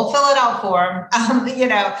forms. We'll fill it out for them,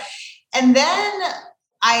 And then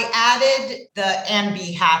I added the and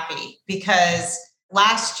be happy, because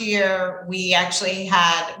last year we do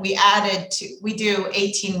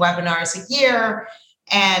 18 webinars a year,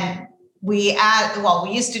 and we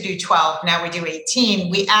used to do 12, now we do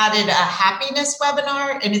 18. We added a happiness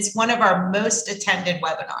webinar, and it's one of our most attended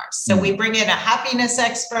webinars. So we bring in a happiness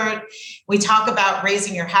expert. We talk about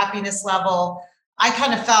raising your happiness level. I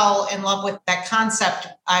kind of fell in love with that concept.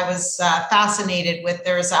 I was fascinated with,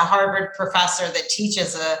 there's a Harvard professor that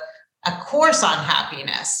teaches a course on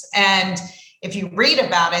happiness. And if you read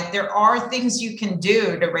about it, there are things you can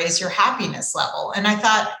do to raise your happiness level. And I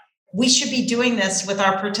thought, we should be doing this with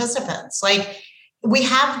our participants. Like, we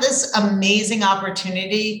have this amazing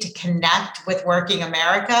opportunity to connect with working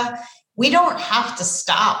America. We don't have to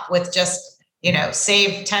stop with just,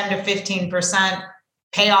 save 10 to 15%,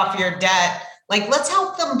 pay off your debt. Like, let's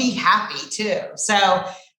help them be happy too. So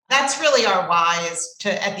that's really our why, is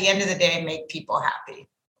to, at the end of the day, make people happy.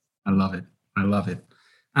 I love it. And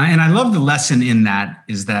I love the lesson in that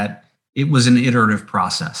is that it was an iterative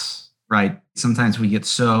process, right? Sometimes we get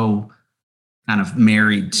so kind of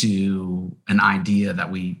married to an idea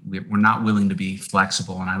that we're not willing to be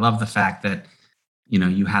flexible. And I love the fact that,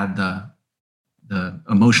 you had the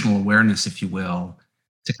emotional awareness, if you will,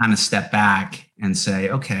 to kind of step back and say,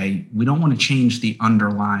 okay, we don't want to change the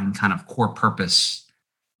underlying kind of core purpose,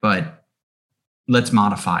 but let's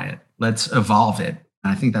modify it. Let's evolve it.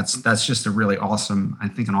 And I think that's just an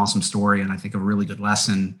awesome story. And I think a really good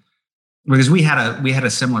lesson, because we had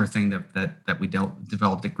a similar thing that we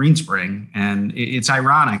developed at Greenspring. And it's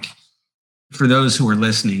ironic for those who are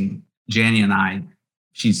listening, Jania and I,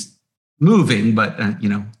 she's moving, but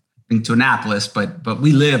to Annapolis, but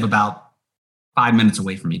we live about 5 minutes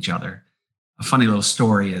away from each other. A funny little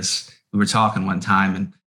story is we were talking one time,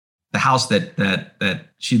 and the house that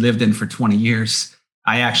she lived in for 20 years,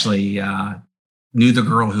 I actually knew the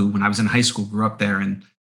girl who, when I was in high school, grew up there and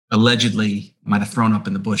allegedly might have thrown up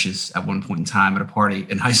in the bushes at one point in time at a party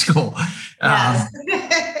in high school. Yes.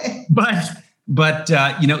 But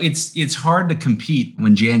it's hard to compete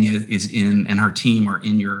when Jania is in and her team are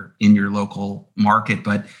in your local market.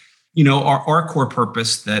 But our core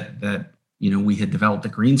purpose that we had developed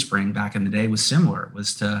at Greenspring back in the day was similar. It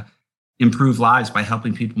was to improve lives by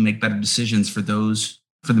helping people make better decisions for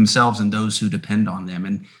themselves and those who depend on them.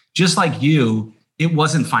 And just like you, it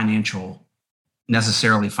wasn't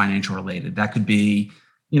necessarily financial related. That could be,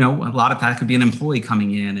 a lot of that could be an employee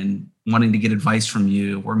coming in and wanting to get advice from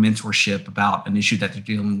you or mentorship about an issue that they're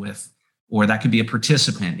dealing with, or that could be a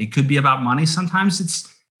participant. It could be about money. Sometimes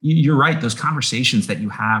you're right. Those conversations that you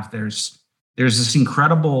have, there's this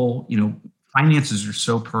incredible, finances are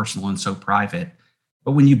so personal and so private.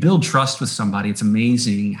 But when you build trust with somebody, it's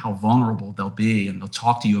amazing how vulnerable they'll be, and they'll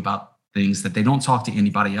talk to you about things that they don't talk to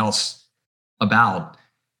anybody else about.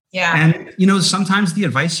 Yeah. And, sometimes the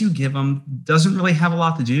advice you give them doesn't really have a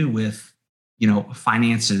lot to do with,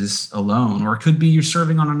 finances alone, or it could be you're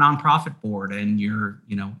serving on a nonprofit board and you're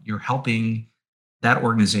helping that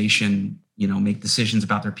organization, make decisions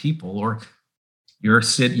about their people, or you're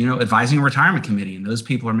advising a retirement committee, and those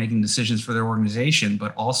people are making decisions for their organization,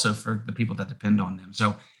 but also for the people that depend on them.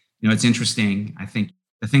 So, it's interesting. I think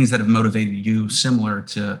the things that have motivated you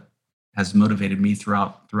has motivated me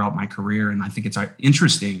throughout my career. And I think it's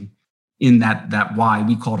interesting in that why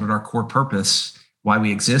we called it our core purpose, why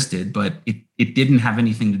we existed, but it didn't have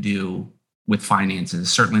anything to do with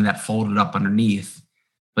finances. Certainly that folded up underneath,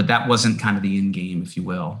 but that wasn't kind of the end game, if you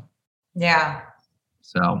will. Yeah.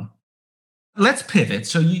 So let's pivot.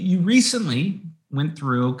 So you recently went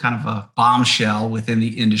through kind of a bombshell within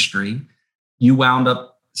the industry. You wound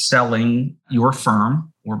up selling your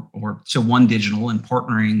firm or to One Digital and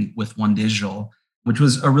partnering with One Digital, which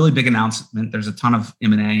was a really big announcement. There's a ton of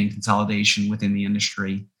M&A and consolidation within the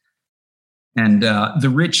industry. And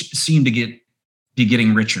the rich seem to be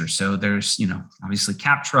getting richer. So there's, obviously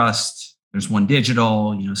CapTrust, there's One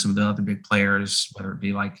Digital, some of the other big players, whether it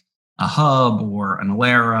be like a Hub or an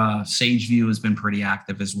Alera. SageView has been pretty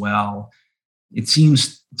active as well. It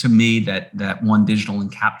seems to me that One Digital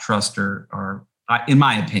and CapTrust are, in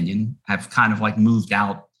my opinion, have kind of like moved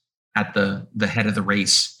out at the head of the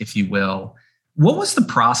race, if you will. What was the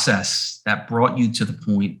process that brought you to the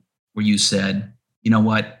point where you said, you know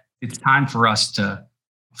what, it's time for us to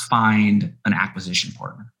find an acquisition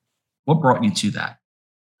partner? What brought you to that?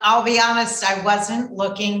 I'll be honest, I wasn't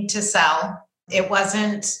looking to sell. It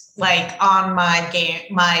wasn't like on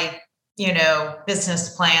my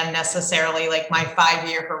business plan necessarily, like my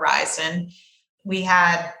 5-year horizon. We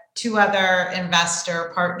had 2 other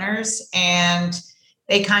investor partners, and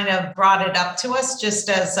they kind of brought it up to us just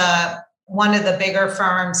as one of the bigger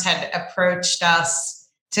firms had approached us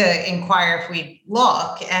to inquire if we'd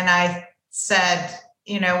look. And I said,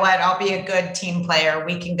 you know what, I'll be a good team player.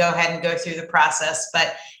 We can go ahead and go through the process.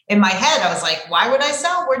 But in my head, I was like, why would I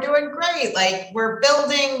sell? We're doing great. Like, we're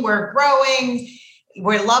building, we're growing,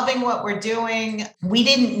 we're loving what we're doing. We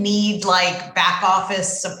didn't need like back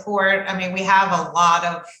office support. I mean, we have a lot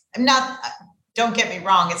of, don't get me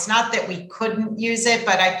wrong, it's not that we couldn't use it,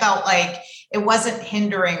 but I felt like it wasn't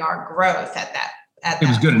hindering our growth at that. It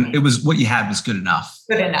was good. Point. It was what you had was good enough.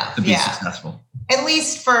 Good enough to be successful. At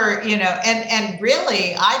least for, and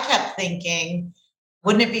really I kept thinking,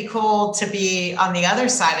 wouldn't it be cool to be on the other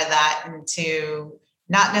side of that and to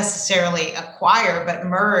not necessarily acquire, but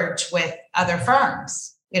merge with other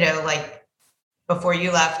firms, like before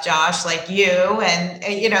you left, Josh, like you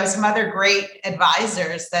and, some other great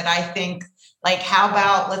advisors that I think, like, how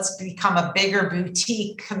about let's become a bigger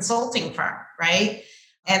boutique consulting firm, right?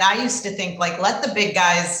 And I used to think, like, let the big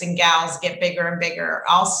guys and gals get bigger and bigger.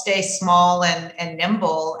 I'll stay small and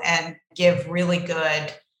nimble and give really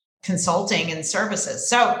good consulting and services.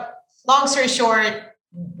 So long story short,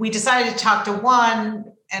 we decided to talk to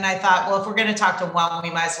One. And I thought, well, if we're going to talk to One,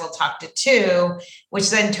 we might as well talk to 2,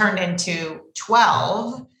 which then turned into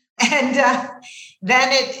 12. And then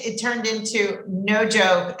it turned into, no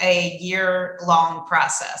joke, a year-long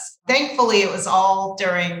process. Thankfully, it was all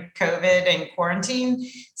during COVID and quarantine.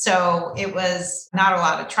 So it was not a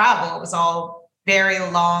lot of travel. It was all very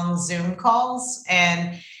long Zoom calls.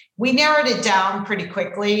 And we narrowed it down pretty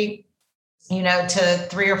quickly, to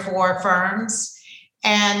 3 or 4 firms.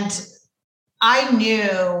 And I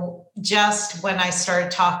knew just when I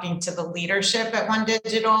started talking to the leadership at One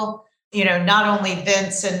Digital, not only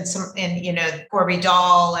Vince and Corby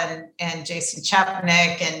Dahl and Jason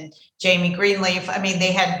Chepnick and Jamie Greenleaf. I mean,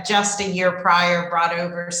 they had just a year prior brought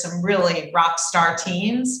over some really rock star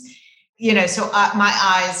teams. so my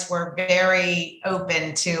eyes were very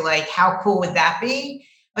open to like, how cool would that be?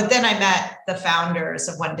 But then I met the founders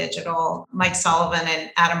of One Digital, Mike Sullivan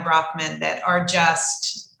and Adam Brockman, that are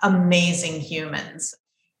just amazing humans.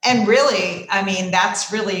 And really, I mean,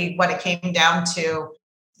 that's really what it came down to.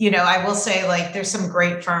 I will say, like, there's some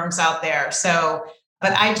great firms out there. So,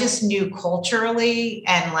 but I just knew culturally,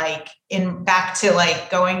 and like back to like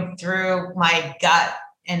going through my gut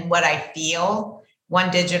and what I feel, One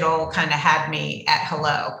Digital kind of had me at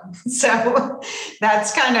hello. So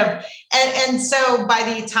that's kind of, and so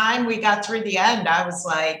by the time we got through the end, I was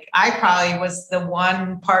like, I probably was the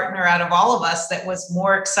one partner out of all of us that was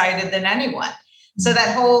more excited than anyone. So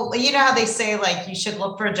that whole, how they say, like, you should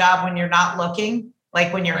look for a job when you're not looking,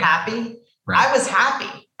 like when you're happy. Right. I was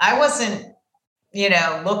happy. I wasn't,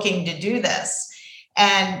 looking to do this.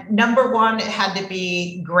 And number one, it had to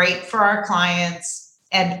be great for our clients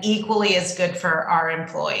and equally as good for our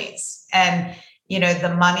employees. And,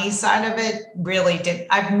 the money side of it really did.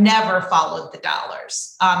 I've never followed the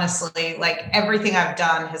dollars, honestly. Like, everything I've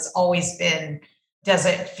done has always been, does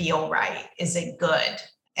it feel right? Is it good?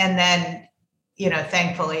 And then,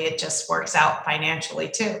 thankfully it just works out financially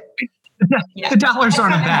too. The dollars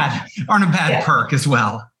aren't a bad perk as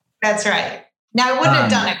well. That's right. Now, I wouldn't have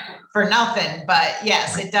done it for nothing, but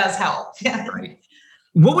yes, it does help. Right.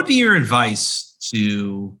 What would be your advice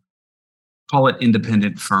to, call it,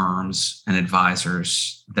 independent firms and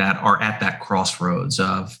advisors that are at that crossroads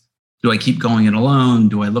of, do I keep going it alone?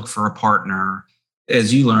 Do I look for a partner?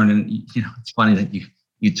 As you learn, and it's funny that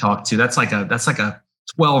you talk to, that's like a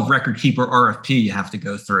 12 record keeper RFP you have to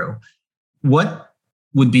go through. What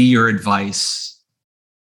would be your advice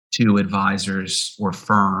to advisors or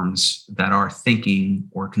firms that are thinking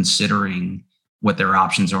or considering what their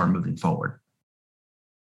options are moving forward?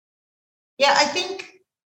 Yeah, I think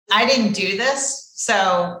I didn't do this.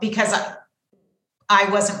 So because I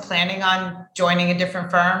wasn't planning on joining a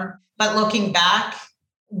different firm, but looking back,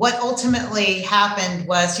 what ultimately happened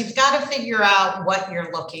was you've got to figure out what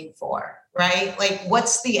you're looking for, right? Like,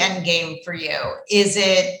 what's the end game for you? Is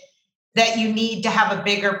it that you need to have a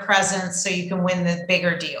bigger presence so you can win the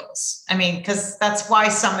bigger deals? I mean, because that's why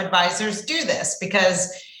some advisors do this,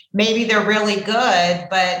 because maybe they're really good,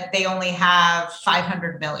 but they only have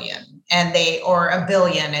 500 million or $1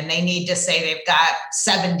 billion, and they need to say they've got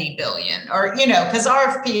 70 billion, or, because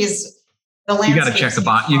RFPs, the landscape. You got to check the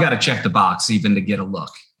box. You got to check the box even to get a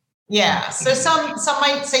look. Yeah. So some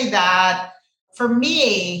might say that. For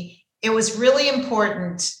me, it was really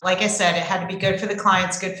important. Like I said, it had to be good for the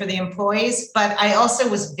clients, good for the employees, but I also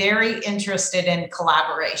was very interested in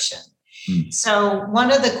collaboration. So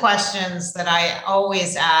one of the questions that I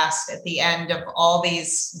always asked at the end of all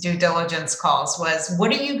these due diligence calls was,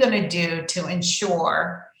 what are you going to do to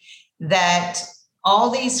ensure that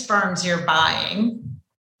all these firms you're buying,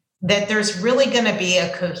 that there's really going to be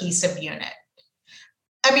a cohesive unit?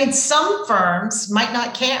 I mean, some firms might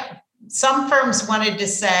not care. Some firms wanted to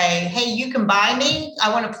say, hey, you can buy me.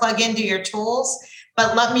 I want to plug into your tools,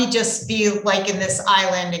 but let me just be like in this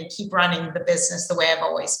island and keep running the business the way I've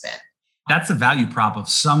always been. That's the value prop of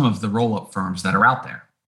some of the roll-up firms that are out there.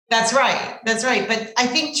 That's right. That's right. But I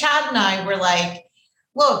think Chad and I were like,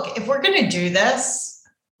 look, if we're going to do this,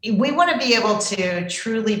 we want to be able to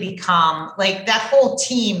truly become like that whole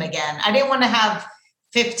team again. I didn't want to have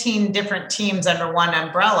 15 different teams under one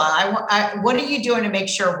umbrella. What are you doing to make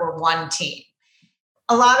sure we're one team?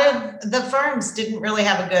 A lot of the firms didn't really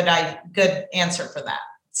have a good answer for that.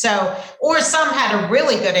 So, or some had a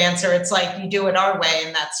really good answer. It's like, you do it our way,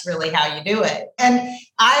 and that's really how you do it. And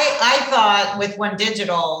I thought with One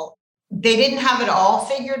Digital, they didn't have it all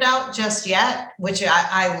figured out just yet, which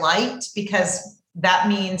I liked, because that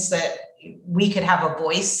means that we could have a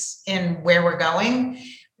voice in where we're going.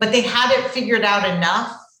 But they had it figured out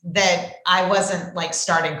enough that I wasn't like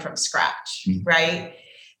starting from scratch, right?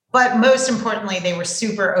 But most importantly, they were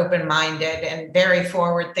super open-minded and very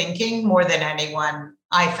forward-thinking, more than anyone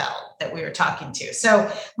I felt that we were talking to.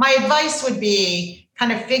 So my advice would be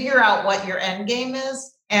kind of figure out what your end game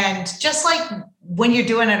is. And just like when you're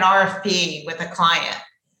doing an RFP with a client,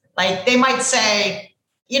 like they might say,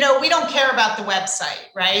 we don't care about the website,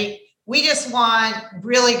 right? We just want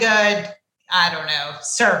really good,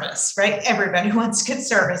 service, right? Everybody wants good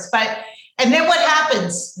service. And then what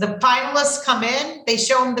happens? The finalists come in, they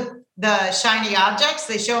show them the shiny objects,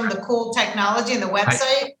 they show them the cool technology and the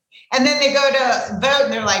website. Right. And then they go to vote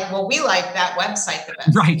and they're like, well, we like that website the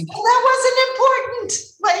best. Right. Well, that wasn't important.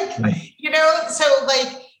 So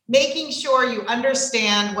like making sure you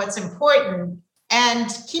understand what's important and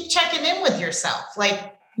keep checking in with yourself.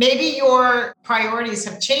 Like, maybe your priorities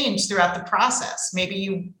have changed throughout the process. Maybe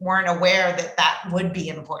you weren't aware that that would be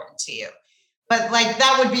important to you. But like,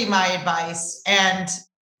 that would be my advice. And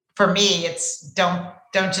for me, it's don't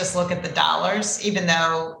just look at the dollars, even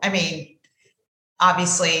though, I mean,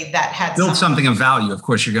 obviously that had build something of value. Of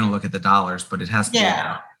course, you're going to look at the dollars, but it has to be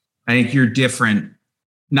about, I think you're different,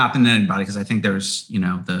 not than anybody, because I think there's,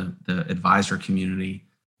 the advisor community,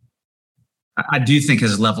 I do think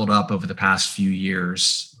has leveled up over the past few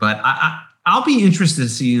years, but I'll be interested to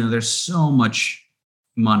see, there's so much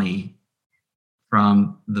money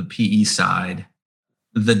from the PE side.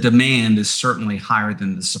 The demand is certainly higher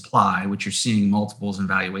than the supply, which you're seeing multiples and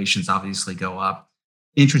valuations obviously go up.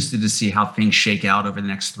 Interested to see how things shake out over the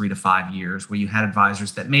next 3 to 5 years, where you had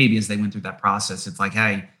advisors that maybe as they went through that process, it's like,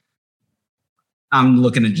 hey, I'm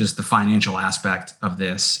looking at just the financial aspect of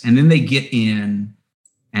this. And then they get in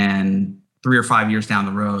and 3 or 5 years down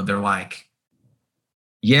the road, they're like,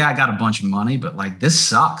 yeah, I got a bunch of money, but like, this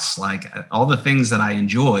sucks. Like all the things that I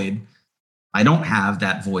enjoyed, I don't have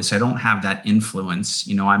that voice. I don't have that influence.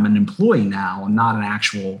 I'm an employee now. I'm not an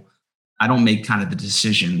actual, I don't make kind of the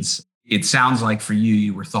decisions. It sounds like for you,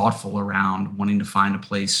 you were thoughtful around wanting to find a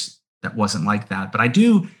place that wasn't like that. But I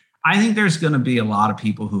think there's going to be a lot of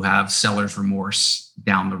people who have seller's remorse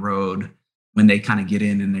down the road when they kind of get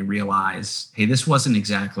in and they realize, hey, this wasn't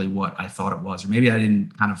exactly what I thought it was. Or maybe I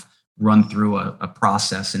didn't kind of run through a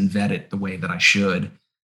process and vet it the way that I should.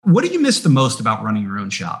 What do you miss the most about running your own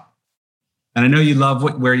shop? And I know you love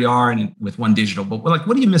where you are and with One Digital, but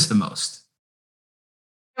what do you miss the most?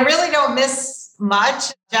 I really don't miss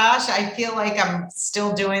much, Josh. I feel like I'm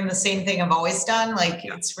still doing the same thing I've always done. Like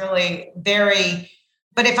It's really very,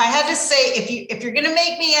 but if I had to say, if you're going to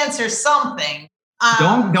make me answer something,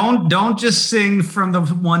 don't just sing from the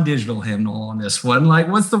One Digital hymnal on this one. Like,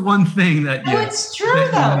 what's the one thing that you? No, it's true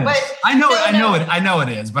though. But I know it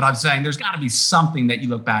is. But I'm saying there's got to be something that you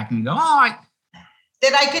look back and you go,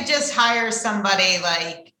 that I could just hire somebody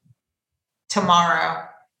like tomorrow.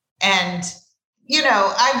 And,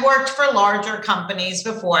 I've worked for larger companies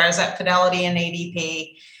before. I was at Fidelity and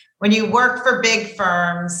ADP. When you work for bigger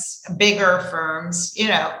firms,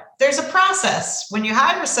 there's a process. When you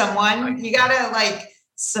hire someone, you got to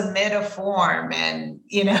submit a form and,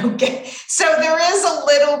 so there is a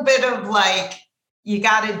little bit of you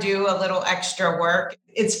got to do a little extra work.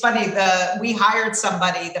 It's funny, we hired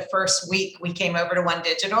somebody the first week we came over to One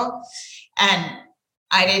Digital, and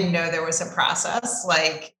I didn't know there was a process.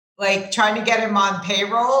 Like trying to get him on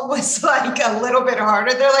payroll was a little bit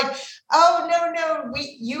harder. They're like, oh, no,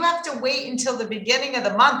 you have to wait until the beginning of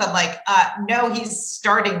the month. I'm like, no, he's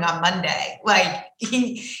starting on Monday.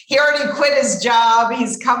 He already quit his job.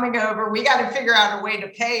 He's coming over. We got to figure out a way to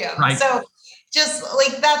pay him. Right. So just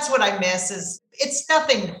that's what I miss is it's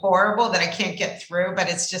nothing horrible that I can't get through, but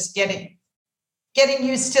it's just getting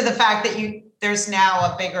used to the fact that there's now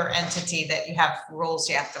a bigger entity that you have rules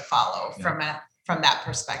you have to follow from that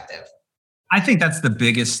perspective. I think that's the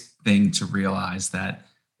biggest thing to realize, that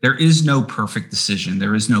there is no perfect decision.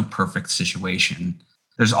 There is no perfect situation.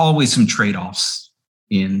 There's always some trade-offs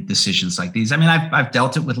in decisions like these. I mean, I've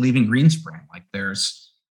dealt it with leaving Greenspring.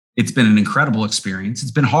 It's been an incredible experience.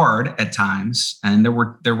 It's been hard at times, and there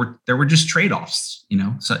were just trade-offs.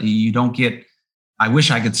 So you don't get. I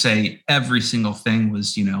wish I could say every single thing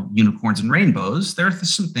was unicorns and rainbows. There are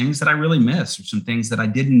some things that I really miss, or some things that I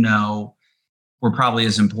didn't know were probably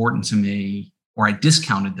as important to me, or I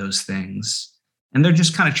discounted those things. And they're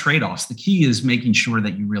just kind of trade-offs. The key is making sure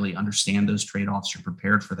that you really understand those trade-offs. You're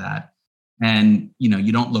prepared for that. And,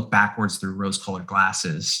 you don't look backwards through rose-colored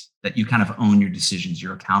glasses, that you kind of own your decisions.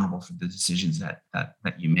 You're accountable for the decisions that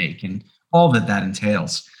you make and all that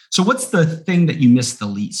entails. So what's the thing that you miss the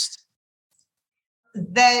least?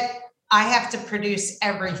 That I have to produce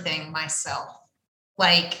everything myself.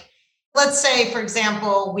 Let's say, for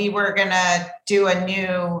example, we were going to do a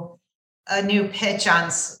new pitch on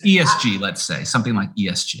ESG, let's say, something like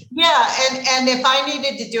ESG. Yeah. And if I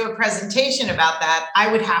needed to do a presentation about that,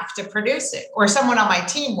 I would have to produce it, or someone on my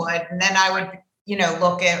team would, and then I would,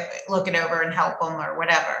 look it over and help them or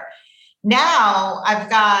whatever. Now I've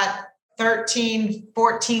got 13,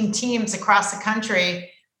 14 teams across the country,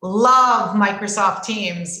 love Microsoft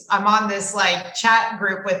Teams. I'm on this chat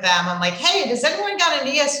group with them. I'm like, hey, does anyone got an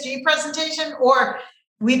ESG presentation? Or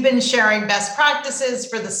we've been sharing best practices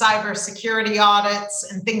for the cybersecurity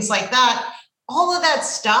audits and things like that. All of that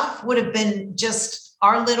stuff would have been just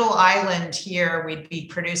our little island here. We'd be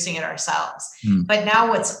producing it ourselves. But now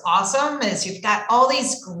what's awesome is you've got all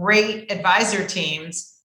these great advisor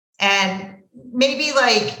teams, and maybe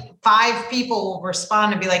 5 people will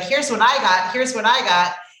respond and be like, here's what I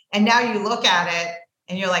got. And now you look at it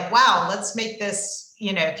and you're like, wow, let's make this,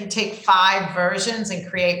 if you take 5 versions and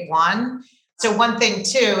create one. So one thing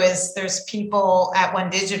too is there's people at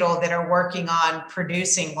One Digital that are working on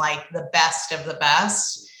producing like the best of the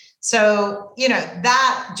best. So,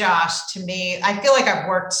 that, Josh, to me, I feel like I've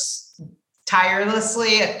worked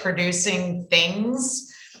tirelessly at producing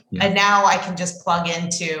things. Yeah. And now I can just plug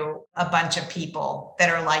into a bunch of people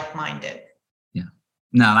that are like-minded. Yeah.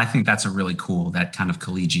 No, I think that's a really cool, that kind of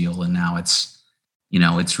collegial. And now it's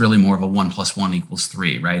really more of a 1 + 1 =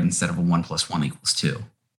 3, right? Instead of a 1 + 1 = 2.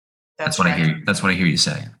 That's what right. I hear. That's what I hear you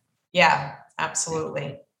saying. Yeah,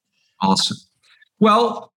 absolutely. Awesome.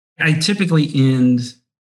 Well, I typically end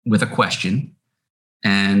with a question.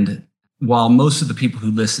 And while most of the people who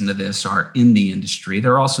listen to this are in the industry,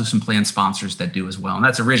 there are also some plan sponsors that do as well. And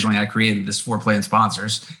that's originally I created this for plan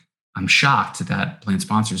sponsors. I'm shocked that plan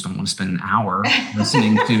sponsors don't want to spend an hour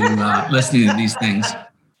listening to these things.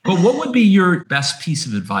 But what would be your best piece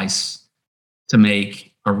of advice to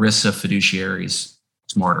make ERISA fiduciaries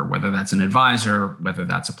smarter, whether that's an advisor, whether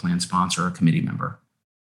that's a plan sponsor or a committee member?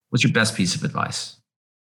 What's your best piece of advice?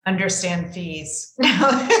 Understand fees.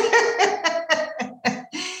 Because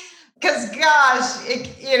gosh,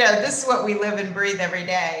 this is what we live and breathe every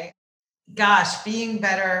day. Gosh, being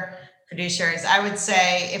better fiduciaries. I would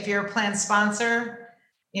say if you're a plan sponsor,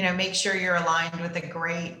 make sure you're aligned with a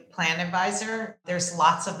great plan advisor. There's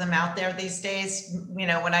lots of them out there these days.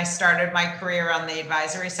 When I started my career on the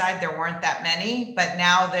advisory side, there weren't that many, but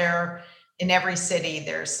now they're in every city.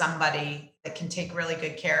 There's somebody that can take really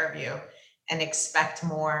good care of you and expect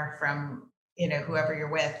more from, whoever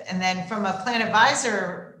you're with. And then from a plan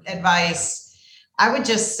advisor advice, I would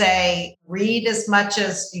just say, read as much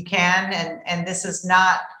as you can. And this is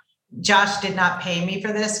not, Josh did not pay me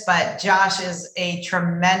for this, but Josh is a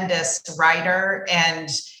tremendous writer and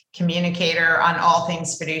communicator on all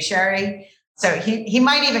things fiduciary. So he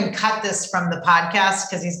might even cut this from the podcast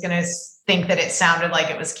because he's going to think that it sounded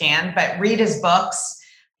like it was canned, but read his books.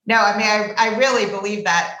 No, I really believe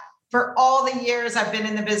that. For all the years I've been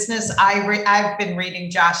in the business, I've been reading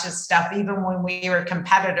Josh's stuff, even when we were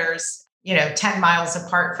competitors, 10 miles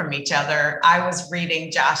apart from each other. I was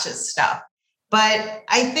reading Josh's stuff. But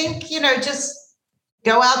I think, just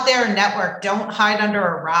go out there and network. Don't hide under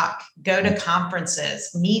a rock. Go to conferences,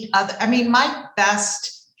 meet my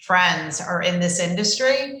best friends are in this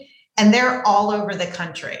industry and they're all over the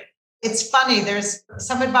country. It's funny. There's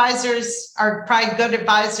some advisors are probably good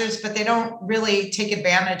advisors, but they don't really take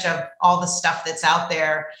advantage of all the stuff that's out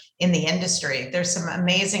there in the industry. There's some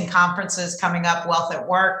amazing conferences coming up, Wealth at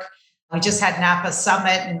Work. We just had Napa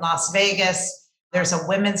Summit in Las Vegas. There's a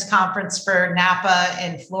women's conference for Napa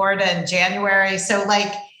in Florida in January. So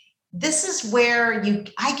this is where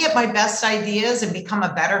I get my best ideas and become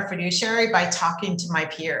a better fiduciary by talking to my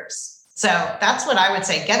peers. So that's what I would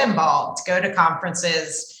say. Get involved, go to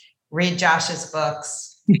conferences, read Josh's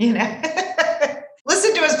books, listen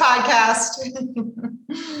to his podcast.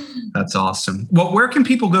 That's awesome. Well, where can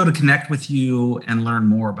people go to connect with you and learn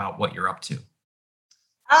more about what you're up to?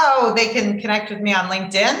 Oh, they can connect with me on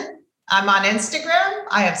LinkedIn. I'm on Instagram.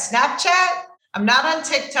 I have Snapchat. I'm not on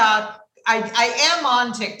TikTok. I am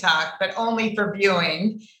on TikTok, but only for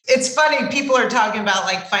viewing. It's funny. People are talking about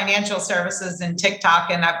financial services and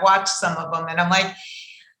TikTok, and I've watched some of them, and I'm like,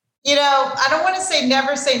 I don't want to say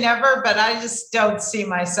never, but I just don't see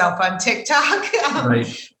myself on TikTok.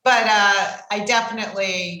 Right. But I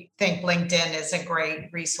definitely think LinkedIn is a great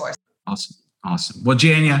resource. Awesome. Well,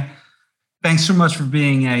 Jania, thanks so much for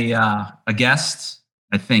being a guest.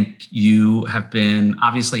 I think you have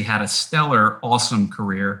obviously had a stellar, awesome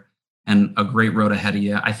career and a great road ahead of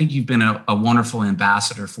you. I think you've been a wonderful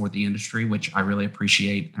ambassador for the industry, which I really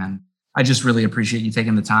appreciate. And I just really appreciate you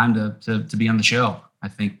taking the time to be on the show. I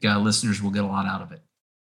think listeners will get a lot out of it.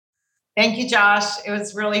 Thank you, Josh. It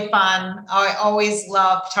was really fun. I always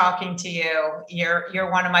love talking to you. You're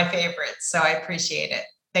one of my favorites, so I appreciate it.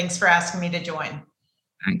 Thanks for asking me to join.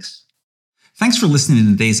 Thanks. Thanks for listening to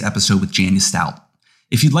today's episode with Jania Stout.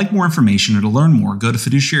 If you'd like more information or to learn more, go to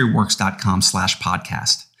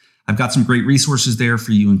fiduciaryworks.com/podcast. I've got some great resources there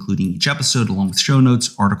for you, including each episode, along with show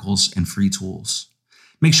notes, articles, and free tools.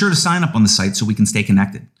 Make sure to sign up on the site so we can stay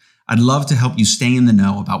connected. I'd love to help you stay in the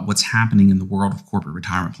know about what's happening in the world of corporate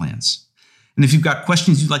retirement plans. And if you've got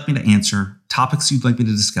questions you'd like me to answer, topics you'd like me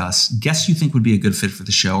to discuss, guests you think would be a good fit for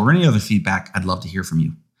the show, or any other feedback, I'd love to hear from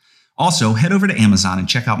you. Also, head over to Amazon and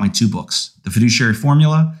check out my 2 books, The Fiduciary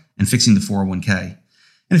Formula and Fixing the 401k.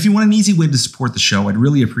 And if you want an easy way to support the show, I'd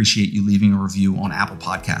really appreciate you leaving a review on Apple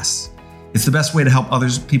Podcasts. It's the best way to help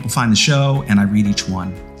people find the show, and I read each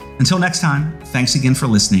one. Until next time, thanks again for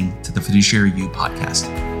listening to the Fiduciary You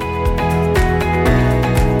podcast.